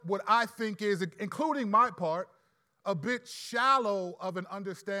what I think is, including my part, a bit shallow of an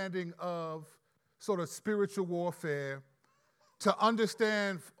understanding of sort of spiritual warfare to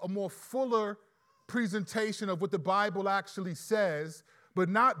understand a more fuller presentation of what the Bible actually says, but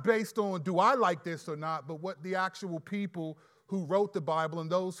not based on do I like this or not, but what the actual people who wrote the Bible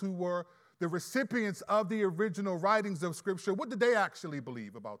and those who were the recipients of the original writings of Scripture, what did they actually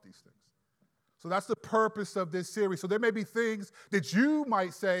believe about these things? So that's the purpose of this series. So there may be things that you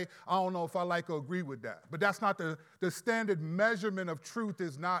might say, I don't know if I like or agree with that. But that's not the standard measurement of truth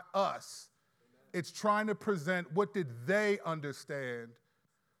is not us. It's trying to present what did they understand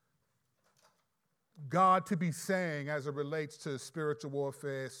God to be saying as it relates to spiritual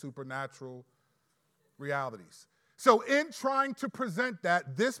warfare, supernatural realities. So in trying to present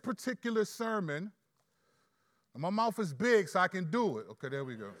that, this particular sermon, my mouth is big so I can do it. Okay, there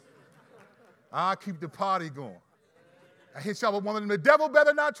we go. I'll keep the party going. I hit y'all with one of them. The devil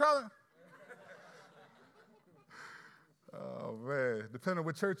better not try to. Oh, man. Depending on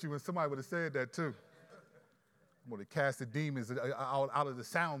what church you in, somebody would have said that, too. Well, they cast the demons out of the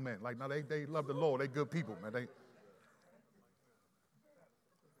sound men. Like, no, they love the Lord. They good people, man.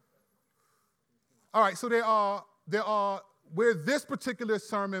 All right, so there are, where this particular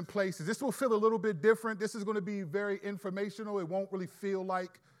sermon places, this will feel a little bit different. This is going to be very informational. It won't really feel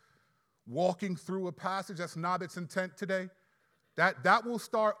like walking through a passage. That's not its intent today. That will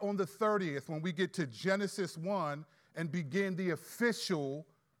start on the 30th when we get to Genesis 1 and begin the official.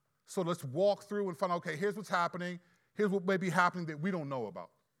 So let's walk through and find out, okay, here's what's happening. Here's what may be happening that we don't know about.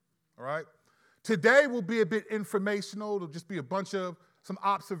 All right? Today will be a bit informational. It'll just be a bunch of some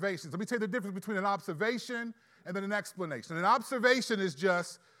observations. Let me tell you the difference between an observation and then an explanation. An observation is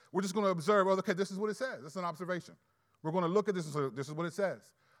just, we're just going to observe, well, okay, this is what it says. This is an observation. We're going to look at this. This is what it says.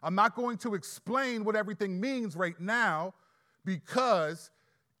 I'm not going to explain what everything means right now because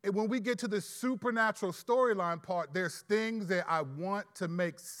when we get to the supernatural storyline part, there's things that I want to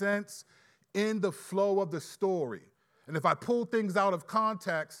make sense in the flow of the story. And if I pull things out of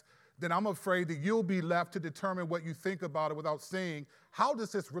context, then I'm afraid that you'll be left to determine what you think about it without seeing how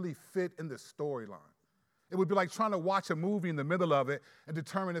does this really fit in the storyline. It would be like trying to watch a movie in the middle of it and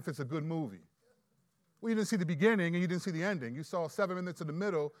determine if it's a good movie. Well, you didn't see the beginning and you didn't see the ending. You saw 7 minutes in the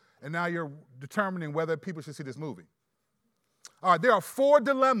middle, and now you're determining whether people should see this movie. All right, there are 4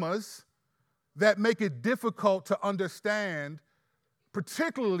 dilemmas that make it difficult to understand,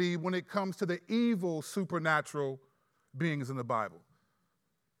 particularly when it comes to the evil supernatural beings in the Bible.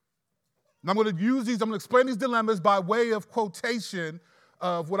 And I'm going to explain these dilemmas by way of quotation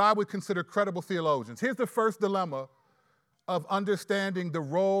of what I would consider credible theologians. Here's the first dilemma of understanding the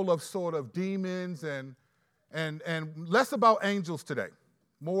role of sort of demons and less about angels today,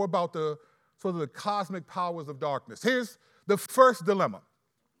 more about the sort of the cosmic powers of darkness. Here's the first dilemma.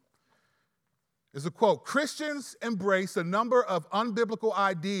 Is a quote, Christians embrace a number of unbiblical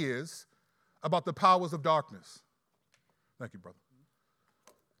ideas about the powers of darkness. Thank you, brother.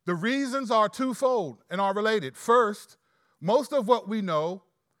 The reasons are twofold and are related. First, most of what we know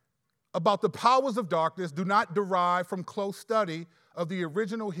about the powers of darkness do not derive from close study of the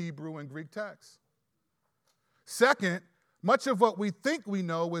original Hebrew and Greek texts. Second, much of what we think we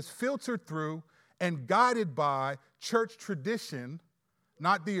know is filtered through and guided by church tradition,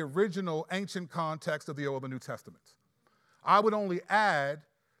 not the original ancient context of the Old and New Testaments. I would only add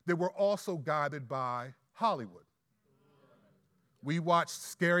that we're also guided by Hollywood. We watch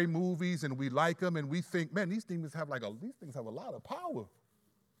scary movies and we like them and we think, man, these things have these things have a lot of power.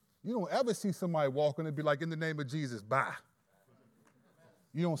 You don't ever see somebody walking and be like, in the name of Jesus, bye.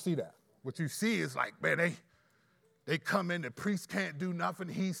 You don't see that. What you see is like, man, they come in, the priest can't do nothing,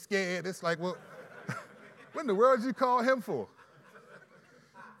 he's scared. It's like, well, what in the world did you call him for?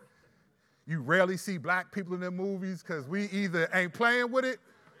 You rarely see black people in their movies because we either ain't playing with it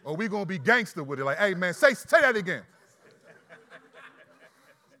or we going to be gangster with it. Like, hey, man, say that again.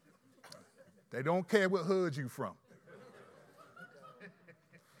 They don't care what hood you from.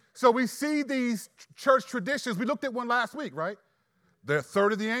 So we see these church traditions. We looked at one last week, right? The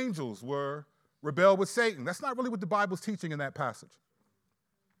third of the angels were rebelled with Satan. That's not really what the Bible's teaching in that passage.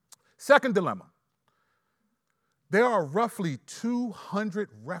 Second dilemma. There are roughly 200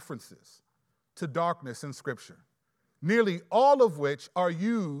 references to darkness in Scripture, nearly all of which are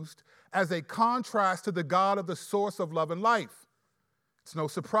used as a contrast to the God of the source of love and life. It's no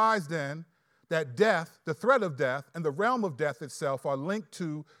surprise then that death, the threat of death, and the realm of death itself are linked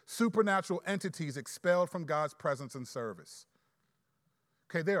to supernatural entities expelled from God's presence and service.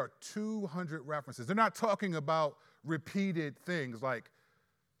 Okay, there are 200 references. They're not talking about repeated things like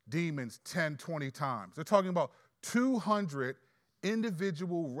demons 10, 20 times. They're talking about 200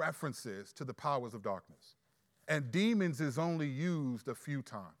 individual references to the powers of darkness. And demons is only used a few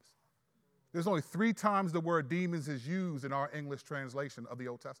times. There's only 3 times the word demons is used in our English translation of the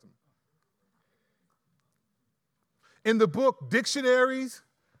Old Testament. In the book Dictionaries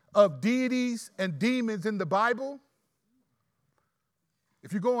of Deities and Demons in the Bible,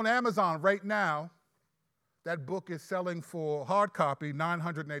 if you go on Amazon right now, that book is selling for hard copy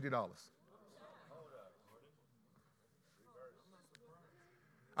 $980.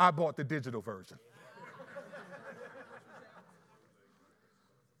 I bought the digital version.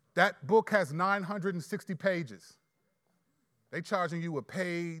 That book has 960 pages. They charging you a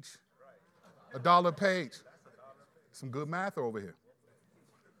page, $1 a page. Some good math over here.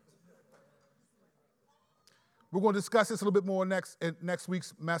 We're going to discuss this a little bit more in next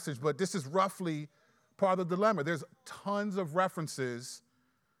week's message, but this is roughly part of the dilemma. There's tons of references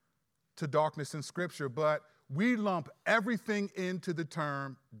to darkness in Scripture, but we lump everything into the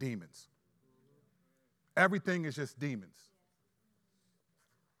term demons. Everything is just demons.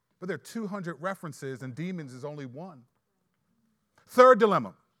 But there are 200 references, and demons is only one. Third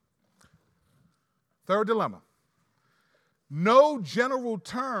dilemma. No general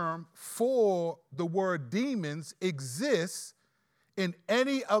term for the word demons exists in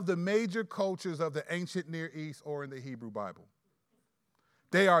any of the major cultures of the ancient Near East or in the Hebrew Bible.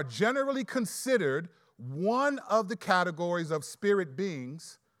 They are generally considered one of the categories of spirit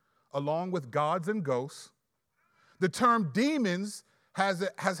beings, along with gods and ghosts. The term demons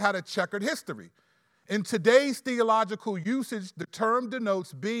has had a checkered history. In today's theological usage, the term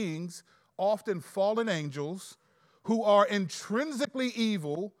denotes beings, often fallen angels, who are intrinsically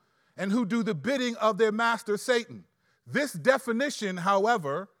evil and who do the bidding of their master, Satan. This definition,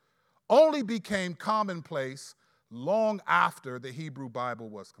 however, only became commonplace long after the Hebrew Bible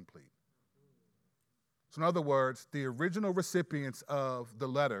was complete. So in other words, the original recipients of the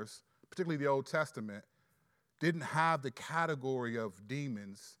letters, particularly the Old Testament, didn't have the category of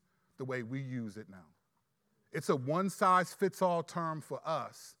demons the way we use it now. It's a one-size-fits-all term for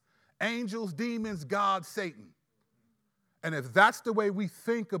us. Angels, demons, God, Satan. And if that's the way we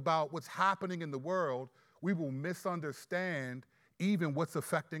think about what's happening in the world, we will misunderstand even what's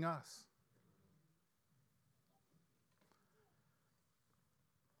affecting us.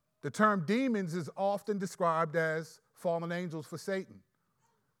 The term demons is often described as fallen angels for Satan.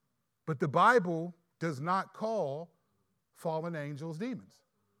 But the Bible does not call fallen angels demons.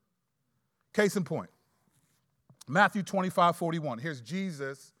 Case in point, Matthew 25:41. Here's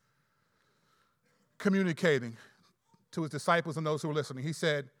Jesus communicating to his disciples and those who are listening. He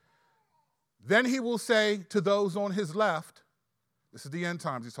said, "Then he will say to those on his left," this is the end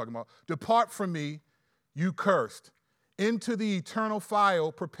times he's talking about, "Depart from me, you cursed, into the eternal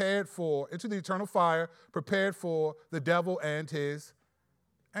fire prepared for the devil and his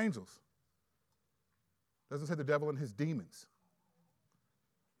angels." Doesn't say the devil and his demons.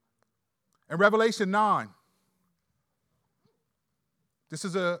 In Revelation 9, this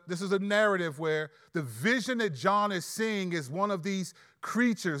is a narrative where the vision that John is seeing is one of these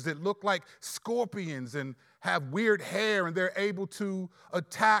creatures that look like scorpions and have weird hair, and they're able to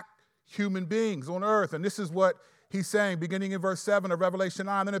attack human beings on earth. And this is what he's saying, beginning in verse 7 of Revelation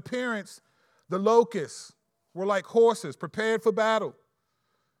 9. In appearance, the locusts were like horses prepared for battle.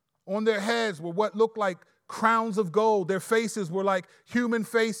 On their heads were what looked like crowns of gold. Their faces were like human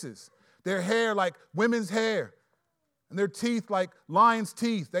faces. Their hair like women's hair. And their teeth like lions'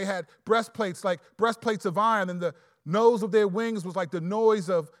 teeth. They had breastplates like breastplates of iron. And the nose of their wings was like the noise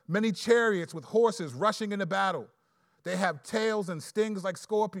of many chariots with horses rushing into battle. They have tails and stings like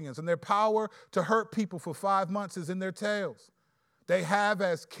scorpions. And their power to hurt people for 5 months is in their tails. They have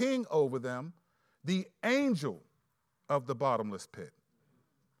as king over them the angel of the bottomless pit.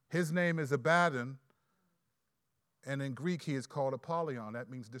 His name is Abaddon. And in Greek, he is called Apollyon. That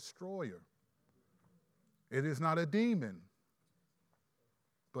means destroyer. It is not a demon,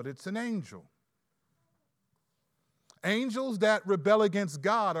 but it's an angel. Angels that rebel against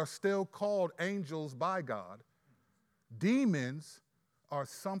God are still called angels by God. Demons are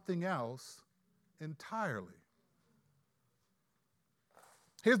something else entirely.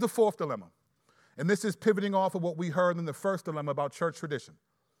 Here's the fourth dilemma, and this is pivoting off of what we heard in the first dilemma about church tradition.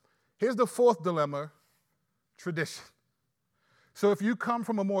 Here's the fourth dilemma, tradition. So if you come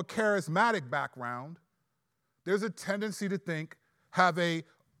from a more charismatic background, there's a tendency to have a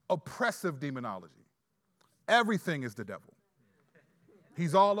oppressive demonology. Everything is the devil.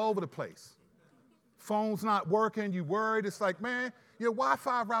 He's all over the place. Phone's not working, you worried. It's like, man, your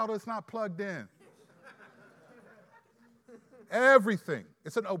Wi-Fi router is not plugged in. Everything.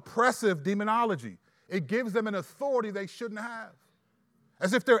 It's an oppressive demonology. It gives them an authority they shouldn't have.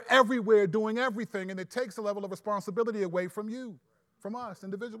 as if they're everywhere doing everything, and it takes a level of responsibility away from you, from us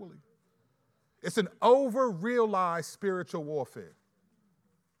individually. It's an over-realized spiritual warfare.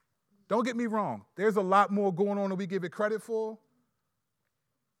 Don't get me wrong. There's a lot more going on than we give it credit for.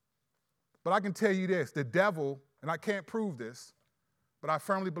 But I can tell you this, the devil, and I can't prove this, but I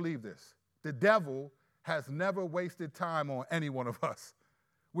firmly believe this. The devil has never wasted time on any one of us.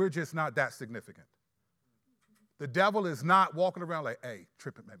 We're just not that significant. The devil is not walking around like, hey,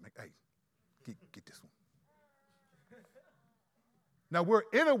 tripping, man, hey, get this one. Now, we're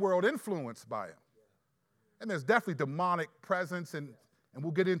in a world influenced by him. And there's definitely demonic presence, and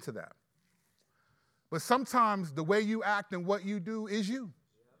we'll get into that. But sometimes the way you act and what you do is you.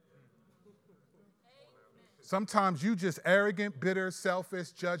 Sometimes you just arrogant, bitter,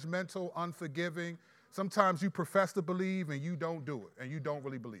 selfish, judgmental, unforgiving. Sometimes you profess to believe and you don't do it, and you don't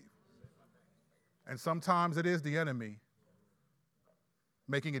really believe. And sometimes it is the enemy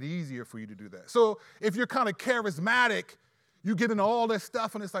making it easier for you to do that. So if you're kind of charismatic, you get into all this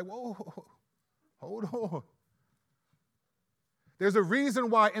stuff, and it's like, whoa, hold on. There's a reason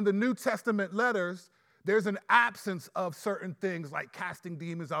why in the New Testament letters, there's an absence of certain things like casting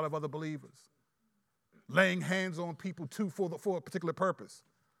demons out of other believers, laying hands on people for a particular purpose.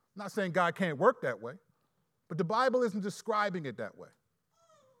 I'm not saying God can't work that way, but the Bible isn't describing it that way.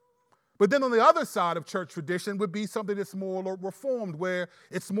 But then on the other side of church tradition would be something that's more reformed, where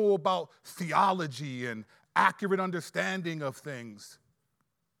it's more about theology and accurate understanding of things.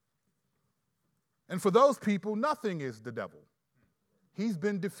 And for those people, nothing is the devil. He's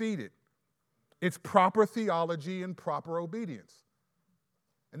been defeated. It's proper theology and proper obedience.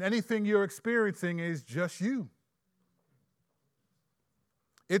 And anything you're experiencing is just you.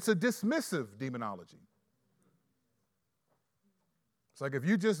 It's a dismissive demonology. It's like if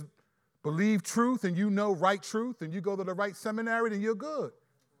you just believe truth and you know right truth and you go to the right seminary, then you're good.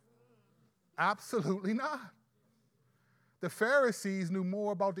 Absolutely not. The Pharisees knew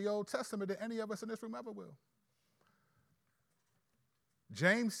more about the Old Testament than any of us in this room ever will.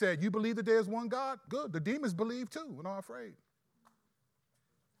 James said, you believe that there's one God? Good. The demons believe too and are afraid.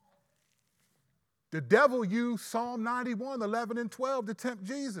 The devil used Psalm 91, 11 and 12 to tempt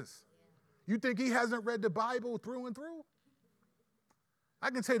Jesus. You think he hasn't read the Bible through and through? I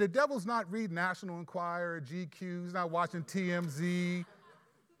can tell you the devil's not reading National Enquirer, GQ, he's not watching TMZ.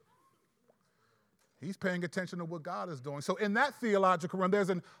 He's paying attention to what God is doing. So in that theological realm, there's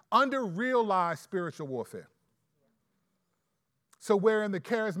an under-realized spiritual warfare. So where in the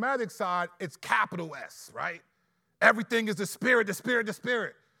charismatic side, it's capital S, right? Everything is the Spirit, the Spirit, the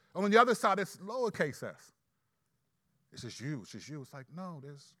Spirit. And on the other side, it's lowercase s. It's just you, it's just you. It's like, no,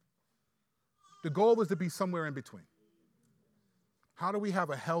 the goal is to be somewhere in between. How do we have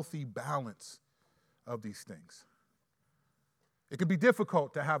a healthy balance of these things? It can be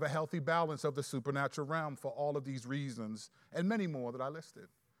difficult to have a healthy balance of the supernatural realm for all of these reasons and many more that I listed.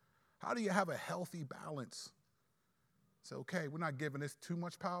 How do you have a healthy balance? It's okay, we're not giving this too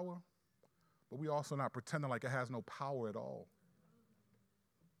much power, but we're also not pretending like it has no power at all.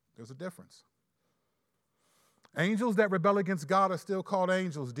 There's a difference. Angels that rebel against God are still called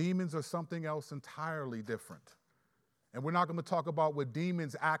angels. Demons are something else entirely different. And we're not going to talk about what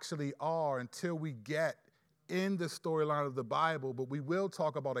demons actually are until we get in the storyline of the Bible, but we will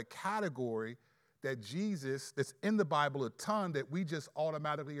talk about a category that Jesus, that's in the Bible a ton, that we just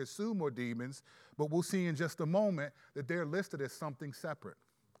automatically assume are demons, but we'll see in just a moment that they're listed as something separate.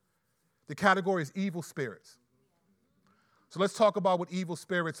 The category is evil spirits. So let's talk about what evil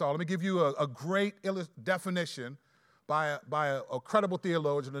spirits are. Let me give you a great definition by a credible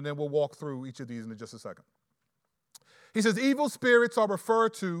theologian, and then we'll walk through each of these in just a second. He says, evil spirits are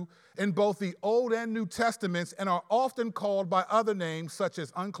referred to in both the Old and New Testaments and are often called by other names such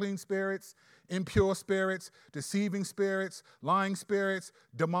as unclean spirits, impure spirits, deceiving spirits, lying spirits,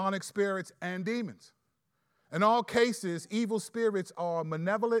 demonic spirits, and demons. In all cases, evil spirits are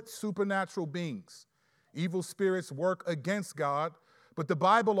malevolent supernatural beings. Evil spirits work against God, but the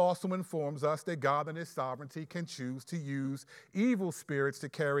Bible also informs us that God in his sovereignty can choose to use evil spirits to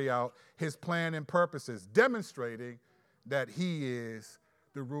carry out his plan and purposes, demonstrating that he is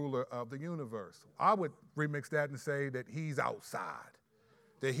the ruler of the universe. I would remix that and say that he's outside,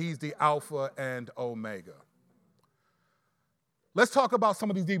 that he's the Alpha and Omega. Let's talk about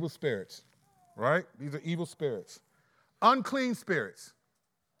some of these evil spirits, right? These are evil spirits. Unclean spirits.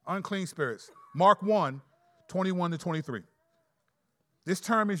 Unclean spirits. Mark 1, 21 to 23. This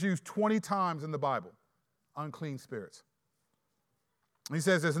term is used 20 times in the Bible, unclean spirits. He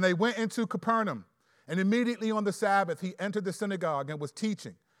says this, and they went into Capernaum. And immediately on the Sabbath, he entered the synagogue and was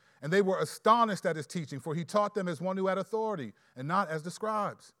teaching. And they were astonished at his teaching, for he taught them as one who had authority and not as the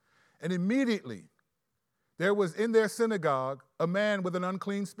scribes. And immediately there was in their synagogue a man with an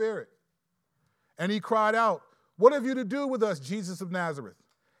unclean spirit. And he cried out, "What have you to do with us, Jesus of Nazareth?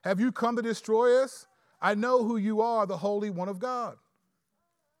 Have you come to destroy us? I know who you are, the Holy One of God."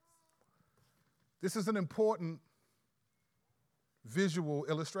 This is an important visual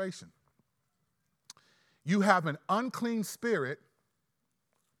illustration. You have an unclean spirit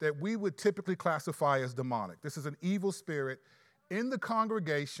that we would typically classify as demonic. This is an evil spirit in the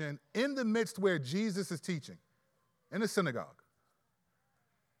congregation, in the midst where Jesus is teaching, in a synagogue.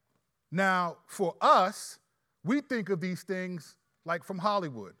 Now, for us, we think of these things like from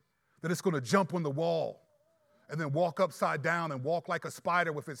Hollywood, that it's going to jump on the wall and then walk upside down and walk like a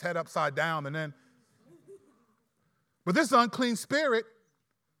spider with its head upside down and then. But this unclean spirit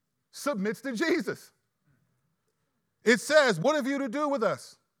submits to Jesus. It says, "What have you to do with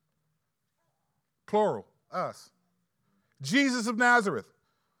us?" Plural, us. "Jesus of Nazareth,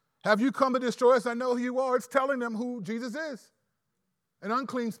 have you come to destroy us? I know who you are." It's telling them who Jesus is. An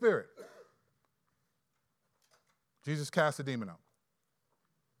unclean spirit. Jesus cast the demon out.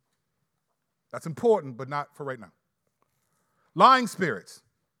 That's important, but not for right now. Lying spirits.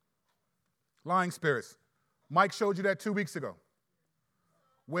 Lying spirits. Mike showed you that 2 weeks ago,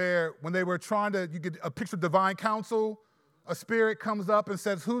 where when they were you get a picture of divine counsel, a spirit comes up and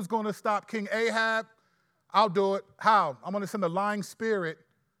says, "Who's going to stop King Ahab? I'll do it." How? "I'm going to send a lying spirit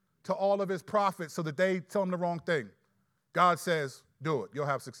to all of his prophets so that they tell him the wrong thing." God says, "Do it. You'll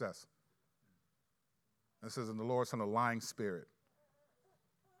have success." And it says, "And the Lord sent a lying spirit."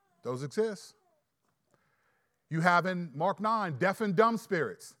 Those exist. You have in Mark 9, deaf and dumb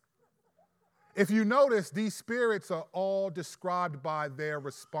spirits. If you notice, these spirits are all described by their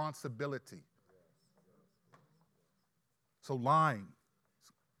responsibility. So lying,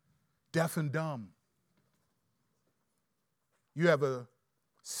 deaf and dumb. You have a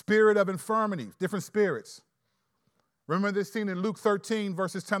spirit of infirmity, different spirits. Remember this scene in Luke 13,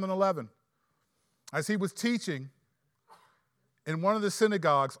 verses 10 and 11. As he was teaching in one of the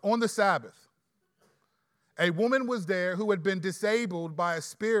synagogues on the Sabbath, a woman was there who had been disabled by a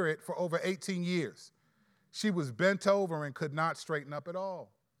spirit for over 18 years. She was bent over and could not straighten up at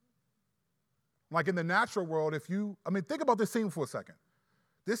all. Like in the natural world, think about this scene for a second.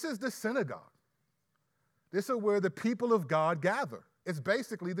 This is the synagogue. This is where the people of God gather. It's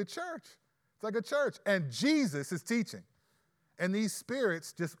basically the church. It's like a church. And Jesus is teaching. And these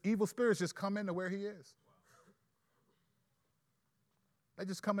spirits, evil spirits, just come into where he is. They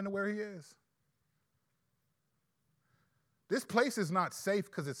just come into where he is. This place is not safe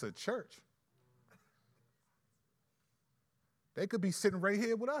because it's a church. They could be sitting right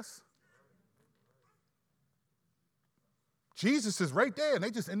here with us. Jesus is right there, and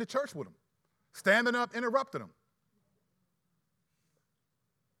they just in the church with him, standing up, interrupting him.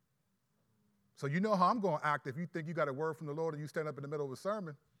 So you know how I'm going to act if you think you got a word from the Lord and you stand up in the middle of a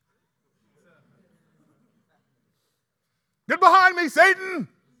sermon. Get behind me, Satan!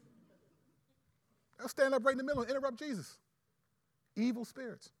 They'll stand up right in the middle and interrupt Jesus. Evil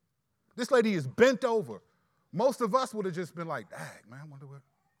spirits. This lady is bent over. Most of us would have just been like, "Dang, man, I wonder what.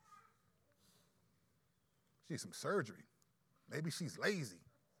 She needs some surgery. Maybe she's lazy."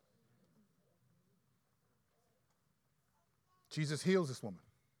 Jesus heals this woman.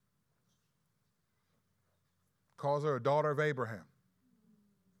 Calls her a daughter of Abraham.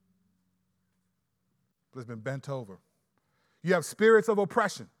 But has been bent over. You have spirits of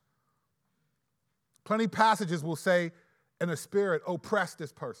oppression. Plenty passages will say, "And a spirit oppressed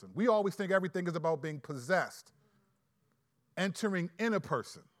this person." We always think everything is about being possessed, entering in a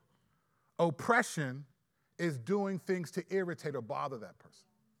person. Oppression is doing things to irritate or bother that person.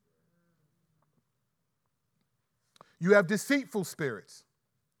 You have deceitful spirits.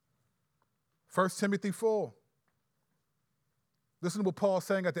 1 Timothy 4. Listen to what Paul's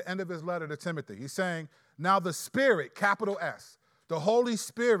saying at the end of his letter to Timothy. He's saying, "Now the Spirit, capital S, the Holy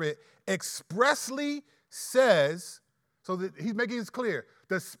Spirit expressly says," so that he's making this clear,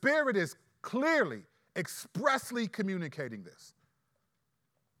 the Spirit is clearly, expressly communicating this.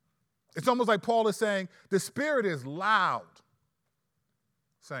 It's almost like Paul is saying, the Spirit is loud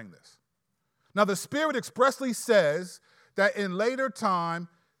saying this. Now the Spirit expressly says that in later time,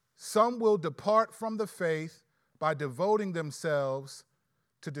 some will depart from the faith by devoting themselves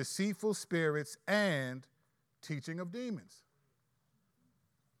to deceitful spirits and teaching of demons.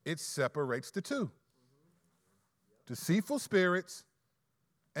 It separates the two. Deceitful spirits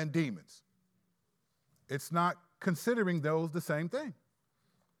and demons. It's not considering those the same thing.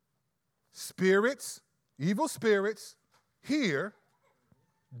 Spirits, evil spirits, here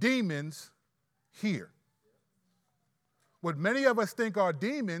demons here. What many of us think are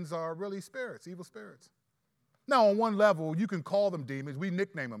demons are really spirits, evil spirits. Now, on one level, you can call them demons. We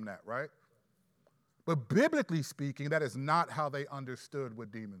nickname them that, right? But biblically speaking, that is not how they understood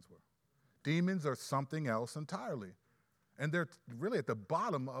what demons were. Demons are something else entirely. And they're really at the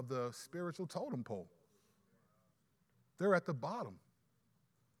bottom of the spiritual totem pole. They're at the bottom.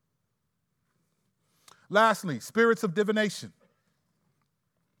 Lastly, spirits of divination.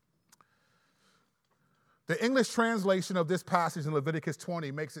 The English translation of this passage in Leviticus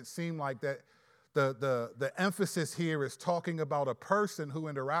 20 makes it seem like that the emphasis here is talking about a person who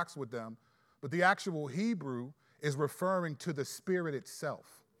interacts with them, but the actual Hebrew is referring to the spirit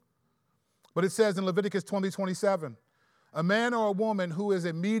itself. But it says in Leviticus 20:27, a man or a woman who is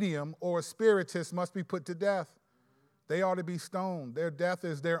a medium or a spiritist must be put to death. They are to be stoned. Their death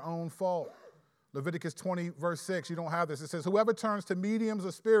is their own fault. Leviticus 20, verse 6, you don't have this. It says, whoever turns to mediums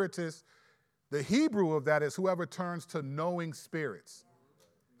or spiritists, the Hebrew of that is whoever turns to knowing spirits.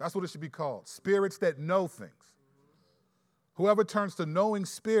 That's what it should be called, spirits that know things. Whoever turns to knowing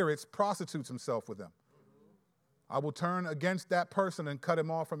spirits prostitutes himself with them. I will turn against that person and cut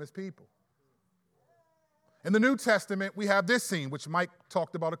him off from his people. In the New Testament, we have this scene, which Mike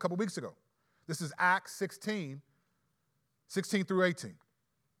talked about a couple weeks ago. This is Acts 16 through 18.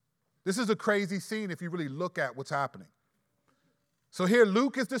 This is a crazy scene if you really look at what's happening. So here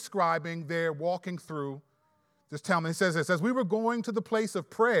Luke is describing their walking through this town. He says this, as we were going to the place of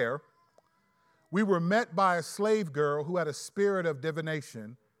prayer, we were met by a slave girl who had a spirit of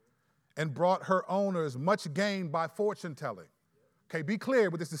divination and brought her owners much gain by fortune telling. Okay, be clear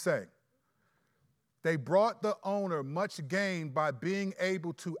what this is saying. They brought the owner much gain by being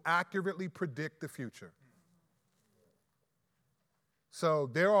able to accurately predict the future. So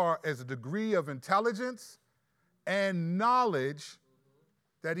there is a degree of intelligence and knowledge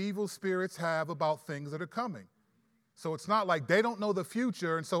that evil spirits have about things that are coming. So it's not like they don't know the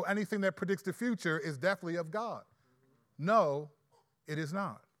future, and so anything that predicts the future is definitely of God. No, it is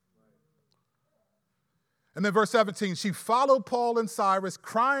not. And then verse 17, she followed Paul and Silas,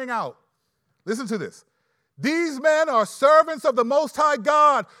 crying out, listen to this, these men are servants of the Most High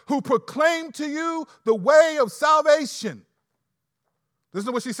God who proclaim to you the way of salvation. Listen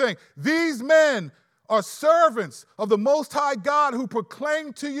to what she's saying. These men are servants of the Most High God who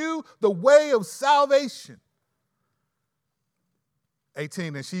proclaim to you the way of salvation.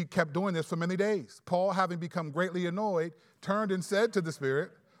 18, and she kept doing this for many days. Paul, having become greatly annoyed, turned and said to the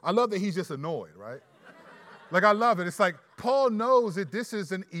spirit, I love that he's just annoyed, right? Like, I love it. It's like Paul knows that this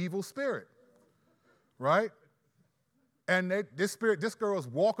is an evil spirit, right? And this girl is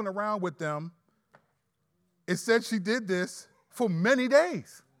walking around with them. It said she did this for many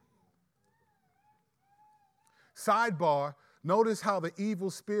days. Sidebar, notice how the evil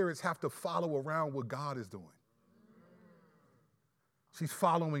spirits have to follow around what God is doing. She's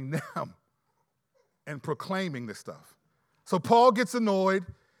following them and proclaiming this stuff. So Paul gets annoyed,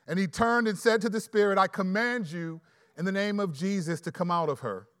 and he turned and said to the spirit, I command you in the name of Jesus to come out of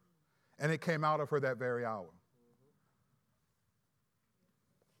her. And it came out of her that very hour.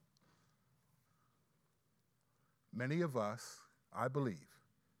 Many of us, I believe,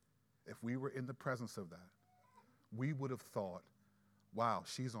 if we were in the presence of that, we would have thought, wow,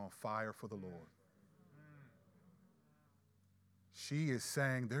 she's on fire for the Lord. She is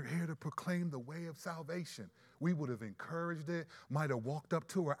saying they're here to proclaim the way of salvation. We would have encouraged it, might have walked up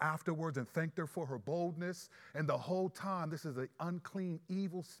to her afterwards and thanked her for her boldness. And the whole time, this is an unclean,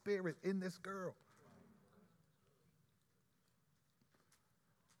 evil spirit in this girl.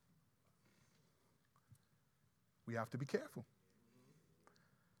 We have to be careful.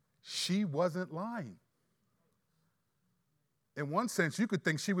 She wasn't lying. In one sense, you could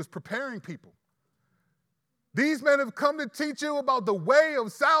think she was preparing people. These men have come to teach you about the way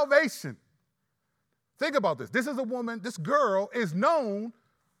of salvation. Think about this. This is a woman, this girl is known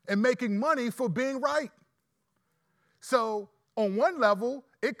and making money for being right. So on one level,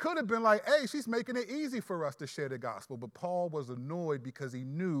 it could have been like, hey, she's making it easy for us to share the gospel. But Paul was annoyed because he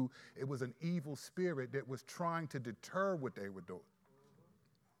knew it was an evil spirit that was trying to deter what they were doing.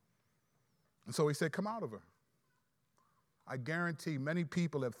 And so he said, come out of her. I guarantee many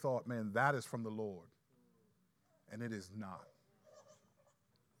people have thought, man, that is from the Lord. And it is not.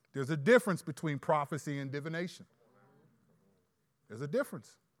 There's a difference between prophecy and divination. There's a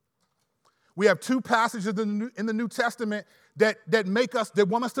difference. We have two passages in the New Testament that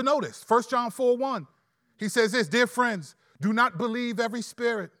want us to notice. 1 John 4:1. He says this, dear friends, do not believe every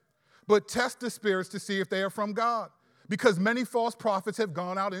spirit, but test the spirits to see if they are from God, because many false prophets have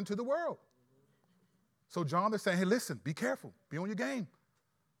gone out into the world. So John is saying, hey, listen, be careful. Be on your game.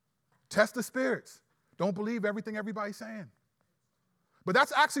 Test the spirits. Don't believe everything everybody's saying. But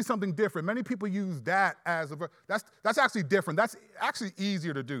that's actually something different. Many people use that as that's actually different. That's actually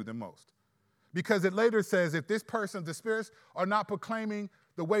easier to do than most. Because it later says if this person, the spirits, are not proclaiming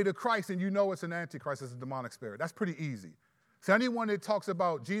the way to Christ, and you know it's an antichrist, it's a demonic spirit. That's pretty easy. So anyone that talks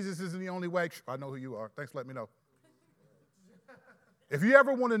about Jesus isn't the only way, I know who you are. Thanks for letting me know. If you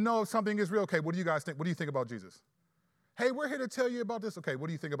ever want to know if something is real, okay, what do you guys think? What do you think about Jesus? Hey, we're here to tell you about this. Okay, what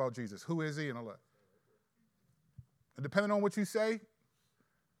do you think about Jesus? Who is he? And all that. And depending on what you say,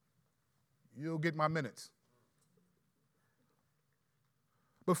 you'll get my minutes.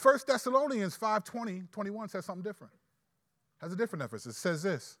 But 1 Thessalonians 5:20-21 says something different. Has a different emphasis. It says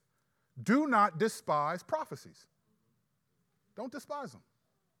this: do not despise prophecies. Don't despise them.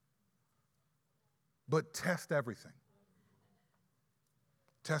 But test everything.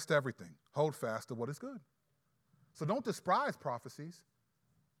 Test everything. Hold fast to what is good. So don't despise prophecies.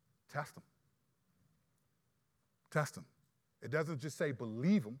 Test them. Test them. It doesn't just say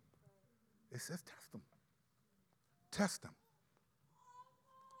believe them. It says test them. Test them.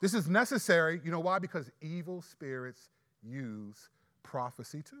 This is necessary. You know why? Because evil spirits use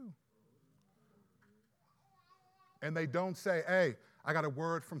prophecy too. And they don't say, hey, I got a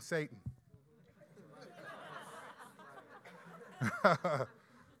word from Satan.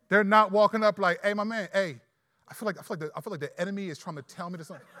 They're not walking up like, hey, my man, hey, I feel like the enemy is trying to tell me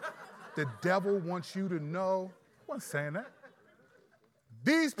this. The devil wants you to know. I wasn't saying that.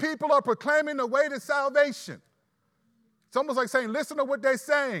 These people are proclaiming the way to salvation. It's almost like saying, listen to what they're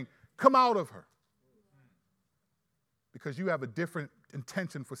saying. Come out of her. Because you have a different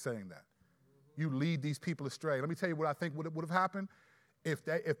intention for saying that. You lead these people astray. Let me tell you what I think would have happened. If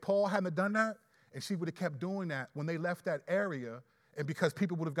Paul hadn't done that, and she would have kept doing that when they left that area, and because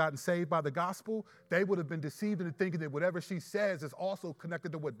people would have gotten saved by the gospel, they would have been deceived into thinking that whatever she says is also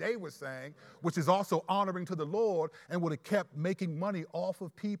connected to what they were saying, which is also honoring to the Lord, and would have kept making money off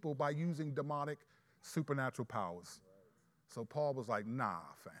of people by using demonic supernatural powers. So Paul was like, nah,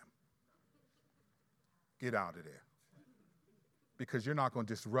 fam. Get out of there. Because you're not going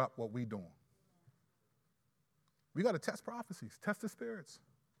to disrupt what we're doing. We got to test prophecies, test the spirits.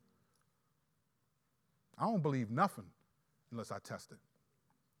 I don't believe nothing unless I test it.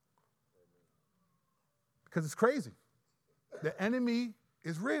 Because it's crazy. The enemy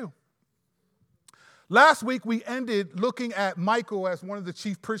is real. Last week, we ended looking at Michael as one of the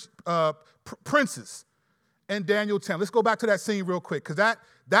chief princes in Daniel 10. Let's go back to that scene real quick, because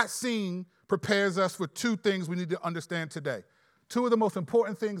that scene prepares us for two things we need to understand today. Two of the most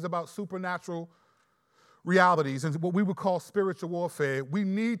important things about supernatural realities and what we would call spiritual warfare. We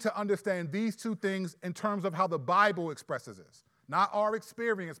need to understand these two things in terms of how the Bible expresses this. Not our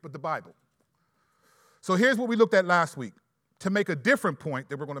experience, but the Bible. So here's what we looked at last week to make a different point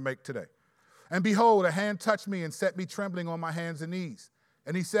that we're going to make today. And behold, a hand touched me and set me trembling on my hands and knees.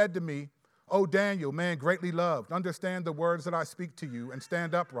 And he said to me, O Daniel, man greatly loved, understand the words that I speak to you and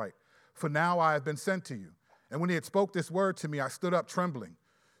stand upright, for now I have been sent to you. And when he had spoke this word to me, I stood up trembling.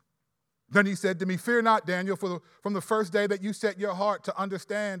 Then he said to me, fear not, Daniel, from the first day that you set your heart to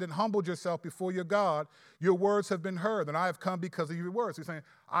understand and humbled yourself before your God, your words have been heard, and I have come because of your words. He's saying,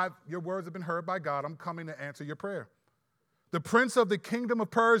 your words have been heard by God. I'm coming to answer your prayer. The prince of the kingdom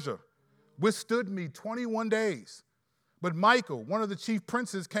of Persia withstood me 21 days. But Michael, one of the chief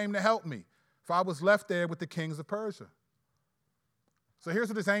princes, came to help me, for I was left there with the kings of Persia. So here's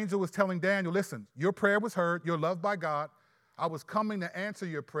what this angel was telling Daniel. Listen, your prayer was heard. You're loved by God. I was coming to answer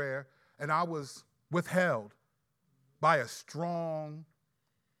your prayer, and I was withheld by a strong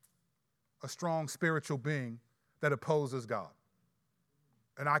spiritual being that opposes God.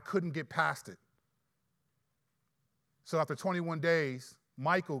 And I couldn't get past it. So after 21 days,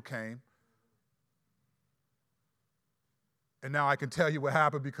 Michael came. And now I can tell you what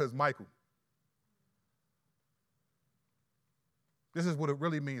happened because Michael. This is what it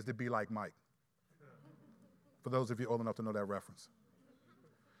really means to be like Mike. For those of you old enough to know that reference.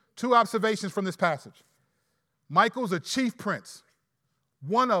 Two observations from this passage. Michael's a chief prince,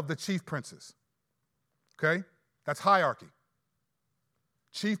 one of the chief princes. Okay? That's hierarchy.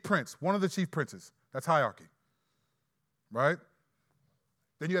 Chief prince, one of the chief princes. That's hierarchy. Right?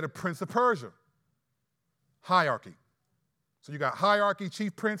 Then you had a prince of Persia. Hierarchy. So you got hierarchy,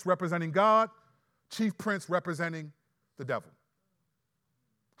 chief prince representing God, chief prince representing the devil.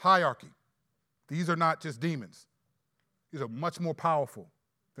 Hierarchy. These are not just demons. These are much more powerful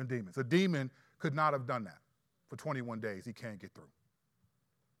than demons. A demon could not have done that for 21 days. He can't get through.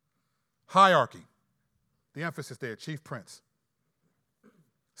 Hierarchy. The emphasis there, chief prince.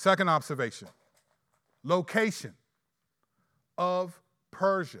 Second observation. Location of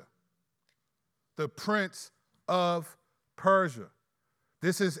Persia. the prince of Persia.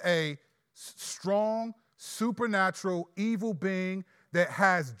 This is a strong, supernatural, evil being that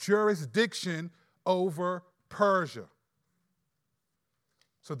has jurisdiction over Persia.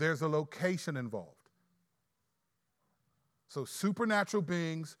 So there's a location involved. So supernatural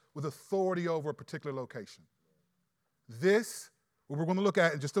beings with authority over a particular location. This, what we're going to look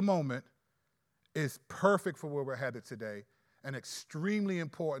at in just a moment, is perfect for where we're headed today and extremely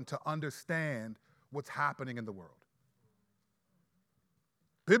important to understand what's happening in the world.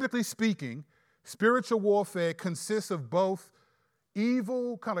 Biblically speaking, spiritual warfare consists of both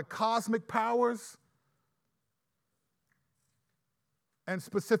evil, kind of cosmic powers and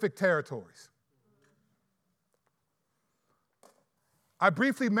specific territories. I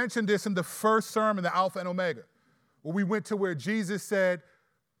briefly mentioned this in the first sermon, the Alpha and Omega, where we went to where Jesus said,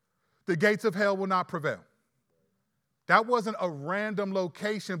 the gates of hell will not prevail. That wasn't a random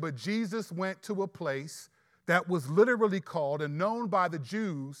location, but Jesus went to a place that was literally called and known by the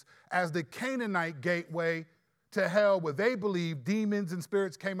Jews as the Canaanite gateway to hell, where they believed demons and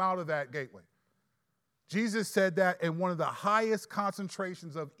spirits came out of that gateway. Jesus said that in one of the highest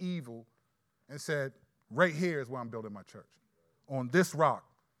concentrations of evil and said, right here is where I'm building my church, on this rock,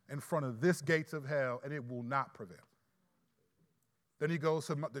 in front of this gates of hell, and it will not prevail. Then he goes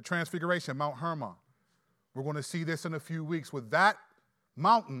to the Transfiguration, Mount Hermon. We're going to see this in a few weeks. With that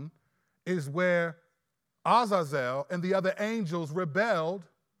mountain is where Azazel and the other angels rebelled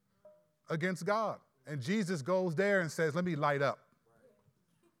against God. And Jesus goes there and says, let me light up.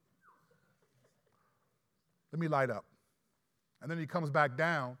 Let me light up. And then he comes back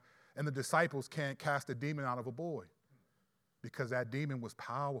down, and the disciples can't cast a demon out of a boy because that demon was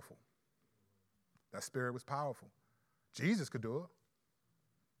powerful. That spirit was powerful. Jesus could do it,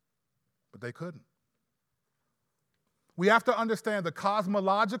 but they couldn't. We have to understand the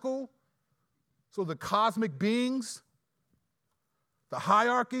cosmological, so the cosmic beings, the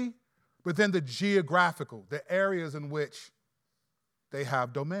hierarchy, but then the geographical, the areas in which they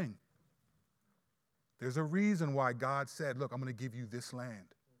have domain. There's a reason why God said, look, I'm going to give you this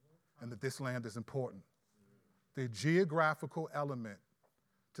land, and that this land is important. The geographical element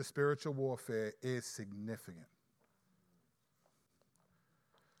to spiritual warfare is significant.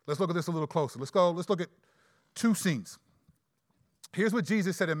 Let's look at this a little closer. Let's look at two scenes. Here's what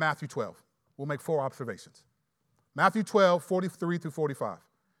Jesus said in Matthew 12. We'll make 4 observations. Matthew 12, 43 through 45.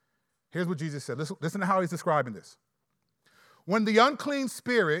 Here's what Jesus said. Listen to how he's describing this. When the unclean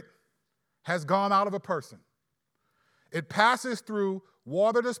spirit has gone out of a person, it passes through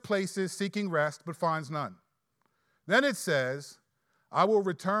waterless places seeking rest, but finds none. Then it says, I will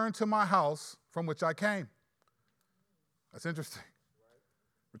return to my house from which I came. That's interesting.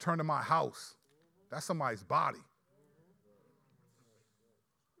 Return to my house. That's somebody's body.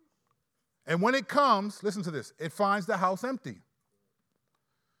 And when it comes, listen to this, it finds the house empty,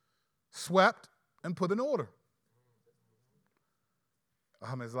 swept, and put in order.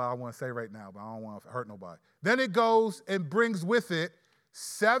 That's all I want to say right now, but I don't want to hurt nobody. Then it goes and brings with it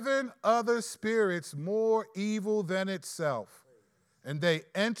 7 other spirits more evil than itself. And they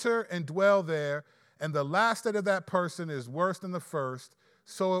enter and dwell there, and the last state of that person is worse than the first,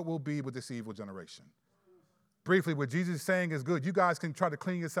 so it will be with this evil generation. Briefly, what Jesus is saying is good. You guys can try to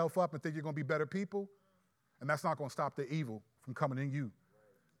clean yourself up and think you're going to be better people, and that's not going to stop the evil from coming in you.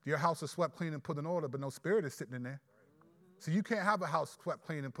 Your house is swept clean and put in order, but no spirit is sitting in there. So you can't have a house swept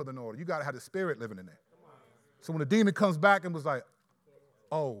clean and put in order. You got to have the spirit living in there. So when the demon comes back and was like,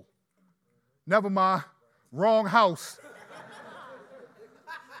 oh, never mind, wrong house.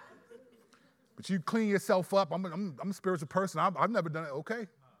 But you clean yourself up. I'm a spiritual person. I've never done it. Okay.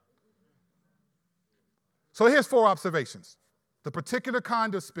 So here's 4 observations. The particular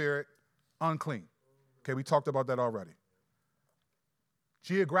kind of spirit, unclean. Okay, we talked about that already.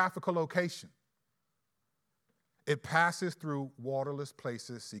 Geographical location. It passes through waterless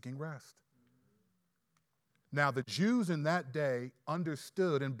places seeking rest. Now, the Jews in that day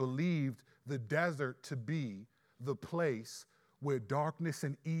understood and believed the desert to be the place where darkness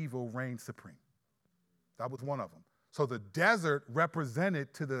and evil reigned supreme. That was one of them. So the desert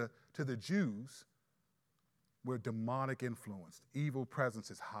represented to the Jews where demonic influence, evil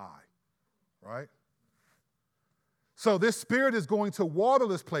presence is high, right? So this spirit is going to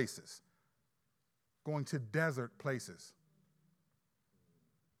waterless places, going to desert places.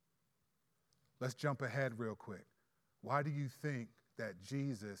 Let's jump ahead real quick. Why do you think that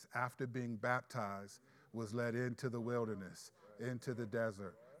Jesus, after being baptized, was led into the wilderness, into the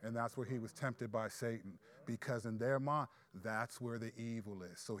desert, And that's where he was tempted by Satan, because in their mind, that's where the evil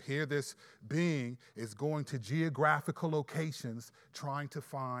is. So here this being is going to geographical locations trying to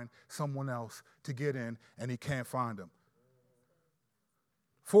find someone else to get in, and he can't find them.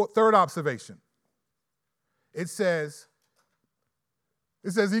 Third observation. It says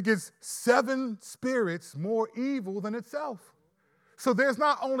he gets 7 spirits more evil than itself. So there's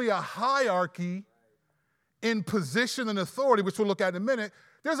not only a hierarchy in position and authority, which we'll look at in a minute,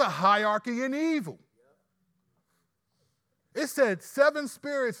 there's a hierarchy in evil. It said 7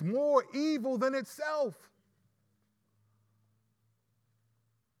 spirits more evil than itself.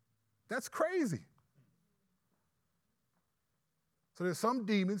 That's crazy. So there's some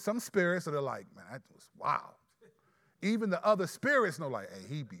demons, some spirits that are like, man, that was wild. Even the other spirits know, like,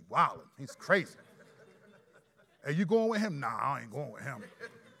 hey, he be wilding. He's crazy. Hey, you going with him? Nah, I ain't going with him.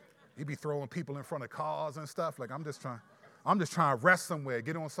 He be throwing people in front of cars and stuff. Like, I'm just trying to rest somewhere,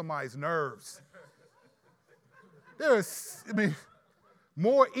 get on somebody's nerves. There's,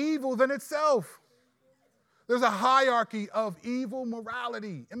 more evil than itself. There's a hierarchy of evil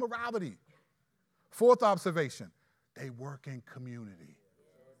immorality. Fourth observation, they work in community.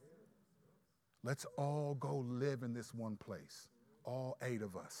 Let's all go live in this one place, all 8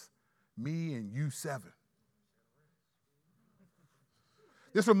 of us, me and you 7.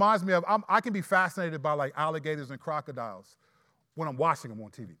 This reminds me of, I can be fascinated by like alligators and crocodiles when I'm watching them on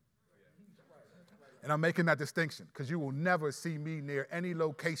TV. And I'm making that distinction because you will never see me near any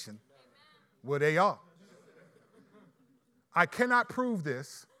location where they are. I cannot prove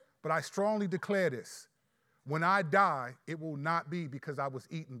this, but I strongly declare this. When I die, it will not be because I was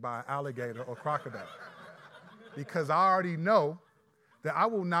eaten by an alligator or crocodile. Because I already know that I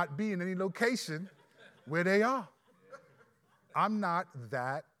will not be in any location where they are. I'm not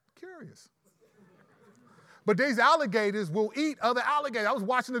that curious. But these alligators will eat other alligators. I was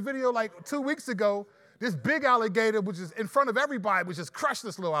watching a video like 2 weeks ago. This big alligator, which is in front of everybody, was just crushed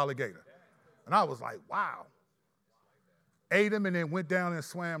this little alligator. And I was like, wow. Ate him and then went down and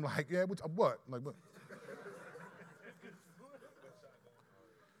swam like, yeah, what? Like, what?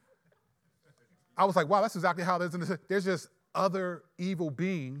 I was like, wow, that's exactly how there's in this. There's just other evil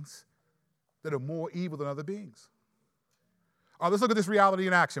beings that are more evil than other beings. All right, let's look at this reality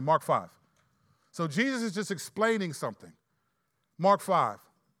in action, Mark 5. So Jesus is just explaining something. Mark 5.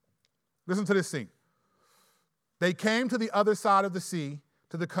 Listen to this scene. They came to the other side of the sea,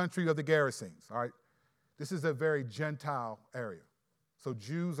 to the country of the Gerasenes. All right, this is a very Gentile area. So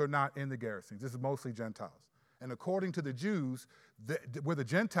Jews are not in the Gerasenes. This is mostly Gentiles. And according to the Jews, where the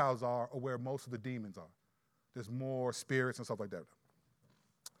Gentiles are where most of the demons are. There's more spirits and stuff like that.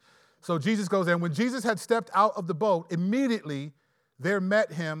 So Jesus goes there, and when Jesus had stepped out of the boat, immediately there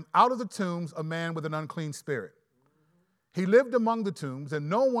met him out of the tombs a man with an unclean spirit. He lived among the tombs, and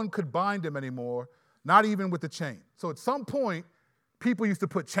no one could bind him anymore, not even with a chain. So at some point, people used to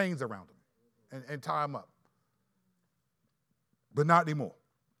put chains around him and tie him up. But not anymore.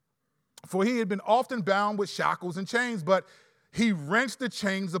 For he had been often bound with shackles and chains, but he wrenched the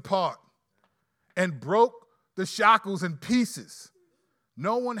chains apart and broke the shackles in pieces.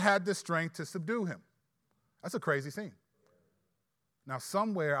 No one had the strength to subdue him. That's a crazy scene. Now,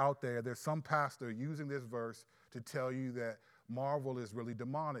 somewhere out there, there's some pastor using this verse to tell you that Marvel is really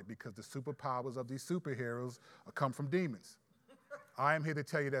demonic because the superpowers of these superheroes come from demons. I am here to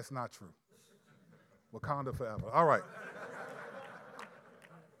tell you that's not true. Wakanda forever. All right.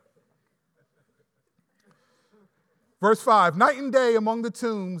 Verse 5, night and day among the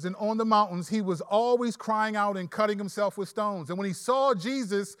tombs and on the mountains, he was always crying out and cutting himself with stones. And when he saw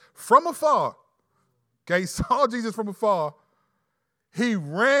Jesus from afar, he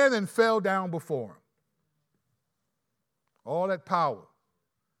ran and fell down before him. All that power.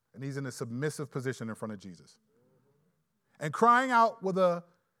 And he's in a submissive position in front of Jesus. And crying out with a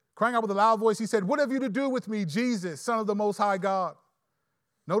loud voice, he said, "What have you to do with me, Jesus, Son of the Most High God?"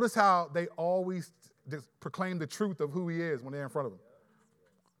 Notice how they always proclaim the truth of who he is when they're in front of him.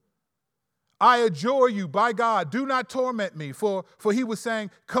 "I adjure you, by God, do not torment me." For he was saying,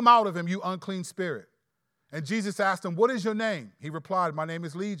 "Come out of him, you unclean spirit." And Jesus asked him, "What is your name?" He replied, "My name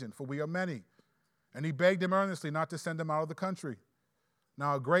is Legion, for we are many." And he begged him earnestly not to send him out of the country.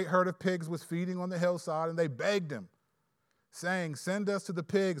 Now a great herd of pigs was feeding on the hillside, and they begged him, saying, "Send us to the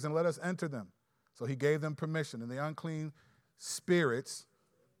pigs and let us enter them." So he gave them permission, and the unclean spirits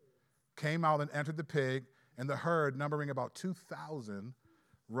came out and entered the pig, and the herd, numbering about 2,000,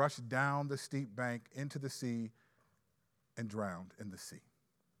 rushed down the steep bank into the sea and drowned in the sea.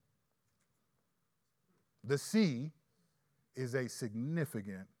 The sea is a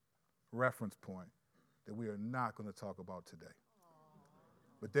significant reference point that we are not going to talk about today.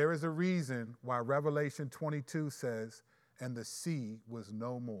 But there is a reason why Revelation 22 says, and the sea was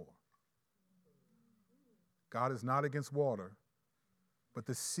no more. God is not against water, but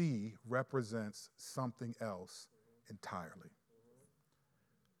the sea represents something else entirely.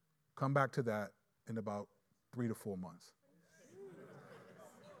 Come back to that in about 3 to 4 months.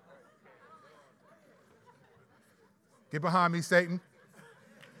 Get behind me, Satan.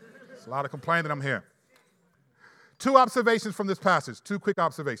 There's a lot of complaining I'm hearing. 2 observations from this passage, 2 quick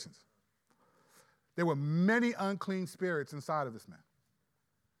observations. There were many unclean spirits inside of this man.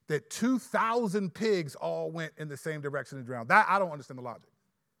 That 2,000 pigs all went in the same direction and drowned. That, I don't understand the logic.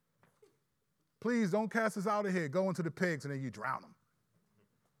 Please don't cast us out of here. Go into the pigs and then you drown them.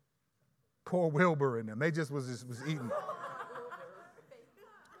 Poor Wilbur and them. They just was eating.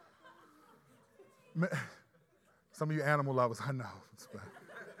 Some of you animal lovers, I know.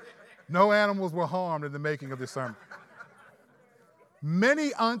 No animals were harmed in the making of this sermon.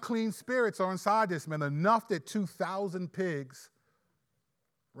 Many unclean spirits are inside this man, enough that 2,000 pigs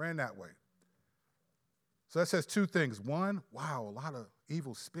ran that way. So that says 2 things. 1, wow, a lot of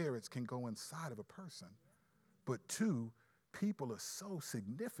evil spirits can go inside of a person. But 2, people are so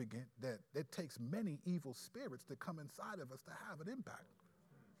significant that it takes many evil spirits to come inside of us to have an impact.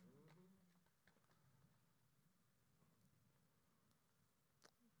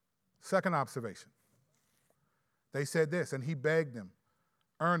 Second observation. They said this, and he begged them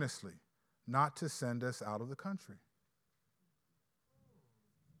earnestly not to send us out of the country.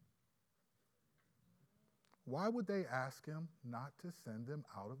 Why would they ask him not to send them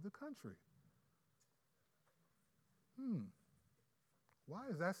out of the country? Why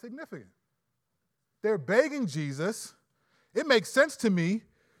is that significant? They're begging Jesus. It makes sense to me.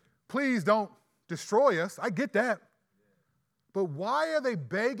 Please don't destroy us. I get that. But why are they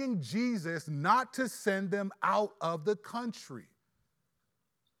begging Jesus not to send them out of the country?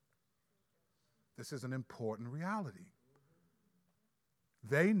 This is an important reality.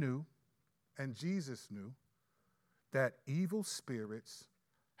 They knew, and Jesus knew, that evil spirits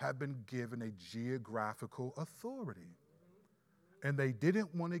have been given a geographical authority. And they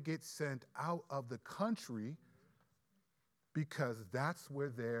didn't want to get sent out of the country because that's where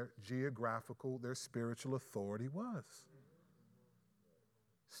their geographical, their spiritual authority was.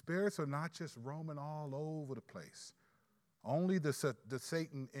 Spirits are not just roaming all over the place. Only the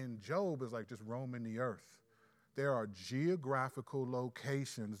Satan in Job is like just roaming the earth. There are geographical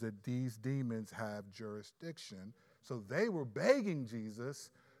locations that these demons have jurisdiction. So they were begging Jesus,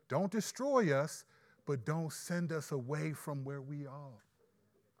 don't destroy us, but don't send us away from where we are.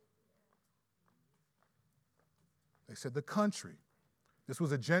 They said the country. This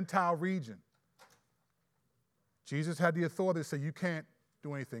was a Gentile region. Jesus had the authority to say, you can't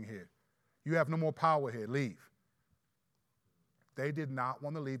do anything here. You have no more power here. Leave. They did not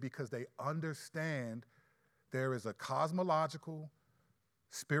want to leave because they understand there is a cosmological,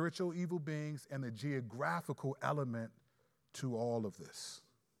 spiritual evil beings and a geographical element to all of this.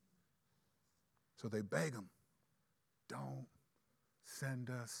 So they beg him, don't send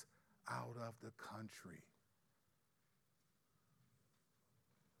us out of the country.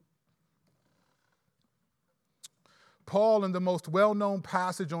 Paul, in the most well-known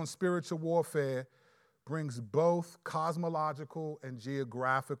passage on spiritual warfare, brings both cosmological and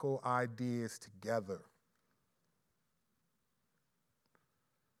geographical ideas together.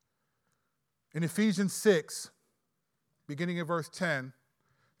 In Ephesians 6, beginning in verse 10,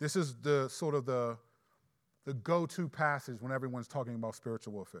 this is the sort of the go-to passage when everyone's talking about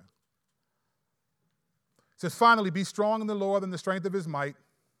spiritual warfare. It says, finally, be strong in the Lord and the strength of his might.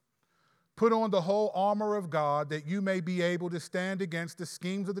 Put on the whole armor of God that you may be able to stand against the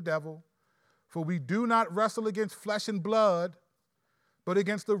schemes of the devil. For we do not wrestle against flesh and blood, but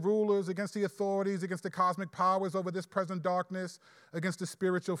against the rulers, against the authorities, against the cosmic powers over this present darkness, against the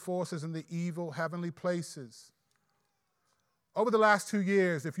spiritual forces in the evil heavenly places. Over the last 2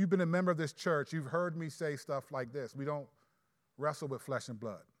 years, if you've been a member of this church, you've heard me say stuff like this. We don't wrestle with flesh and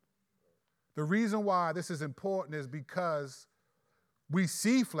blood. The reason why this is important is because we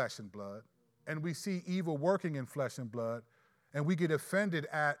see flesh and blood, and we see evil working in flesh and blood, and we get offended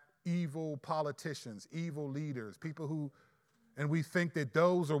at evil politicians, evil leaders, people who, and we think that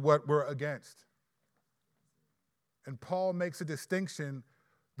those are what we're against. And Paul makes a distinction.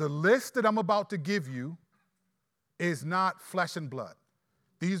 The list that I'm about to give you is not flesh and blood.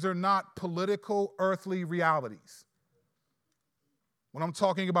 These are not political, earthly realities. When I'm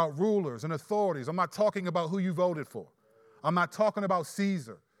talking about rulers and authorities, I'm not talking about who you voted for. I'm not talking about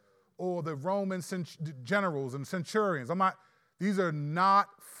Caesar or the Roman generals and centurions. These are not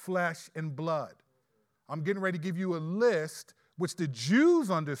flesh and blood. I'm getting ready to give you a list which the Jews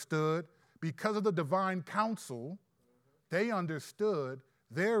understood because of the divine council. They understood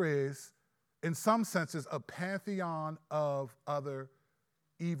there is, in some senses, a pantheon of other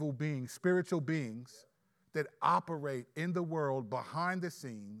evil beings, spiritual beings that operate in the world behind the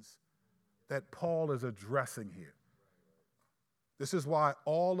scenes that Paul is addressing here. This is why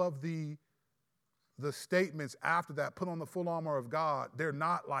all of the statements after that, put on the full armor of God, they're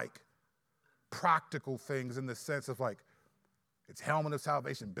not like practical things in the sense of like, it's helmet of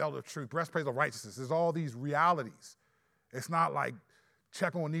salvation, belt of truth, breastplate of righteousness. There's all these realities. It's not like,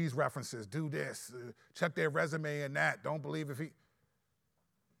 check on these references, do this, check their resume and that, don't believe if he...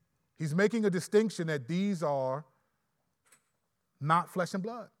 He's making a distinction that these are not flesh and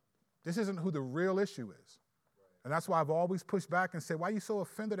blood. This isn't who the real issue is. And that's why I've always pushed back and said, why are you so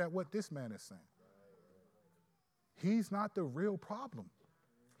offended at what this man is saying? He's not the real problem.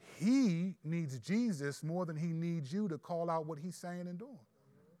 He needs Jesus more than he needs you to call out what he's saying and doing.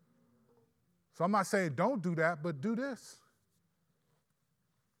 So I'm not saying don't do that, but do this.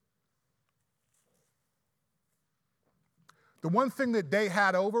 The one thing that they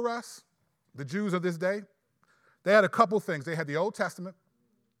had over us, the Jews of this day, they had a couple things. They had the Old Testament.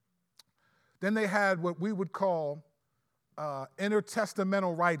 Then they had what we would call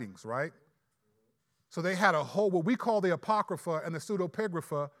intertestamental writings, right? So they had a whole, what we call the Apocrypha and the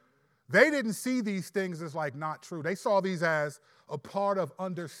Pseudepigrapha. They didn't see these things as like not true. They saw these as a part of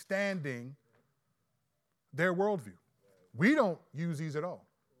understanding their worldview. We don't use these at all.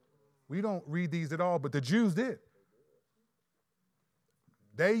 We don't read these at all, but the Jews did.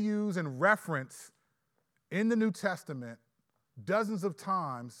 They use and reference in the New Testament dozens of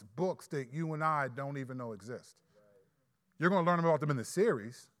times books that you and I don't even know exist. You're going to learn about them in the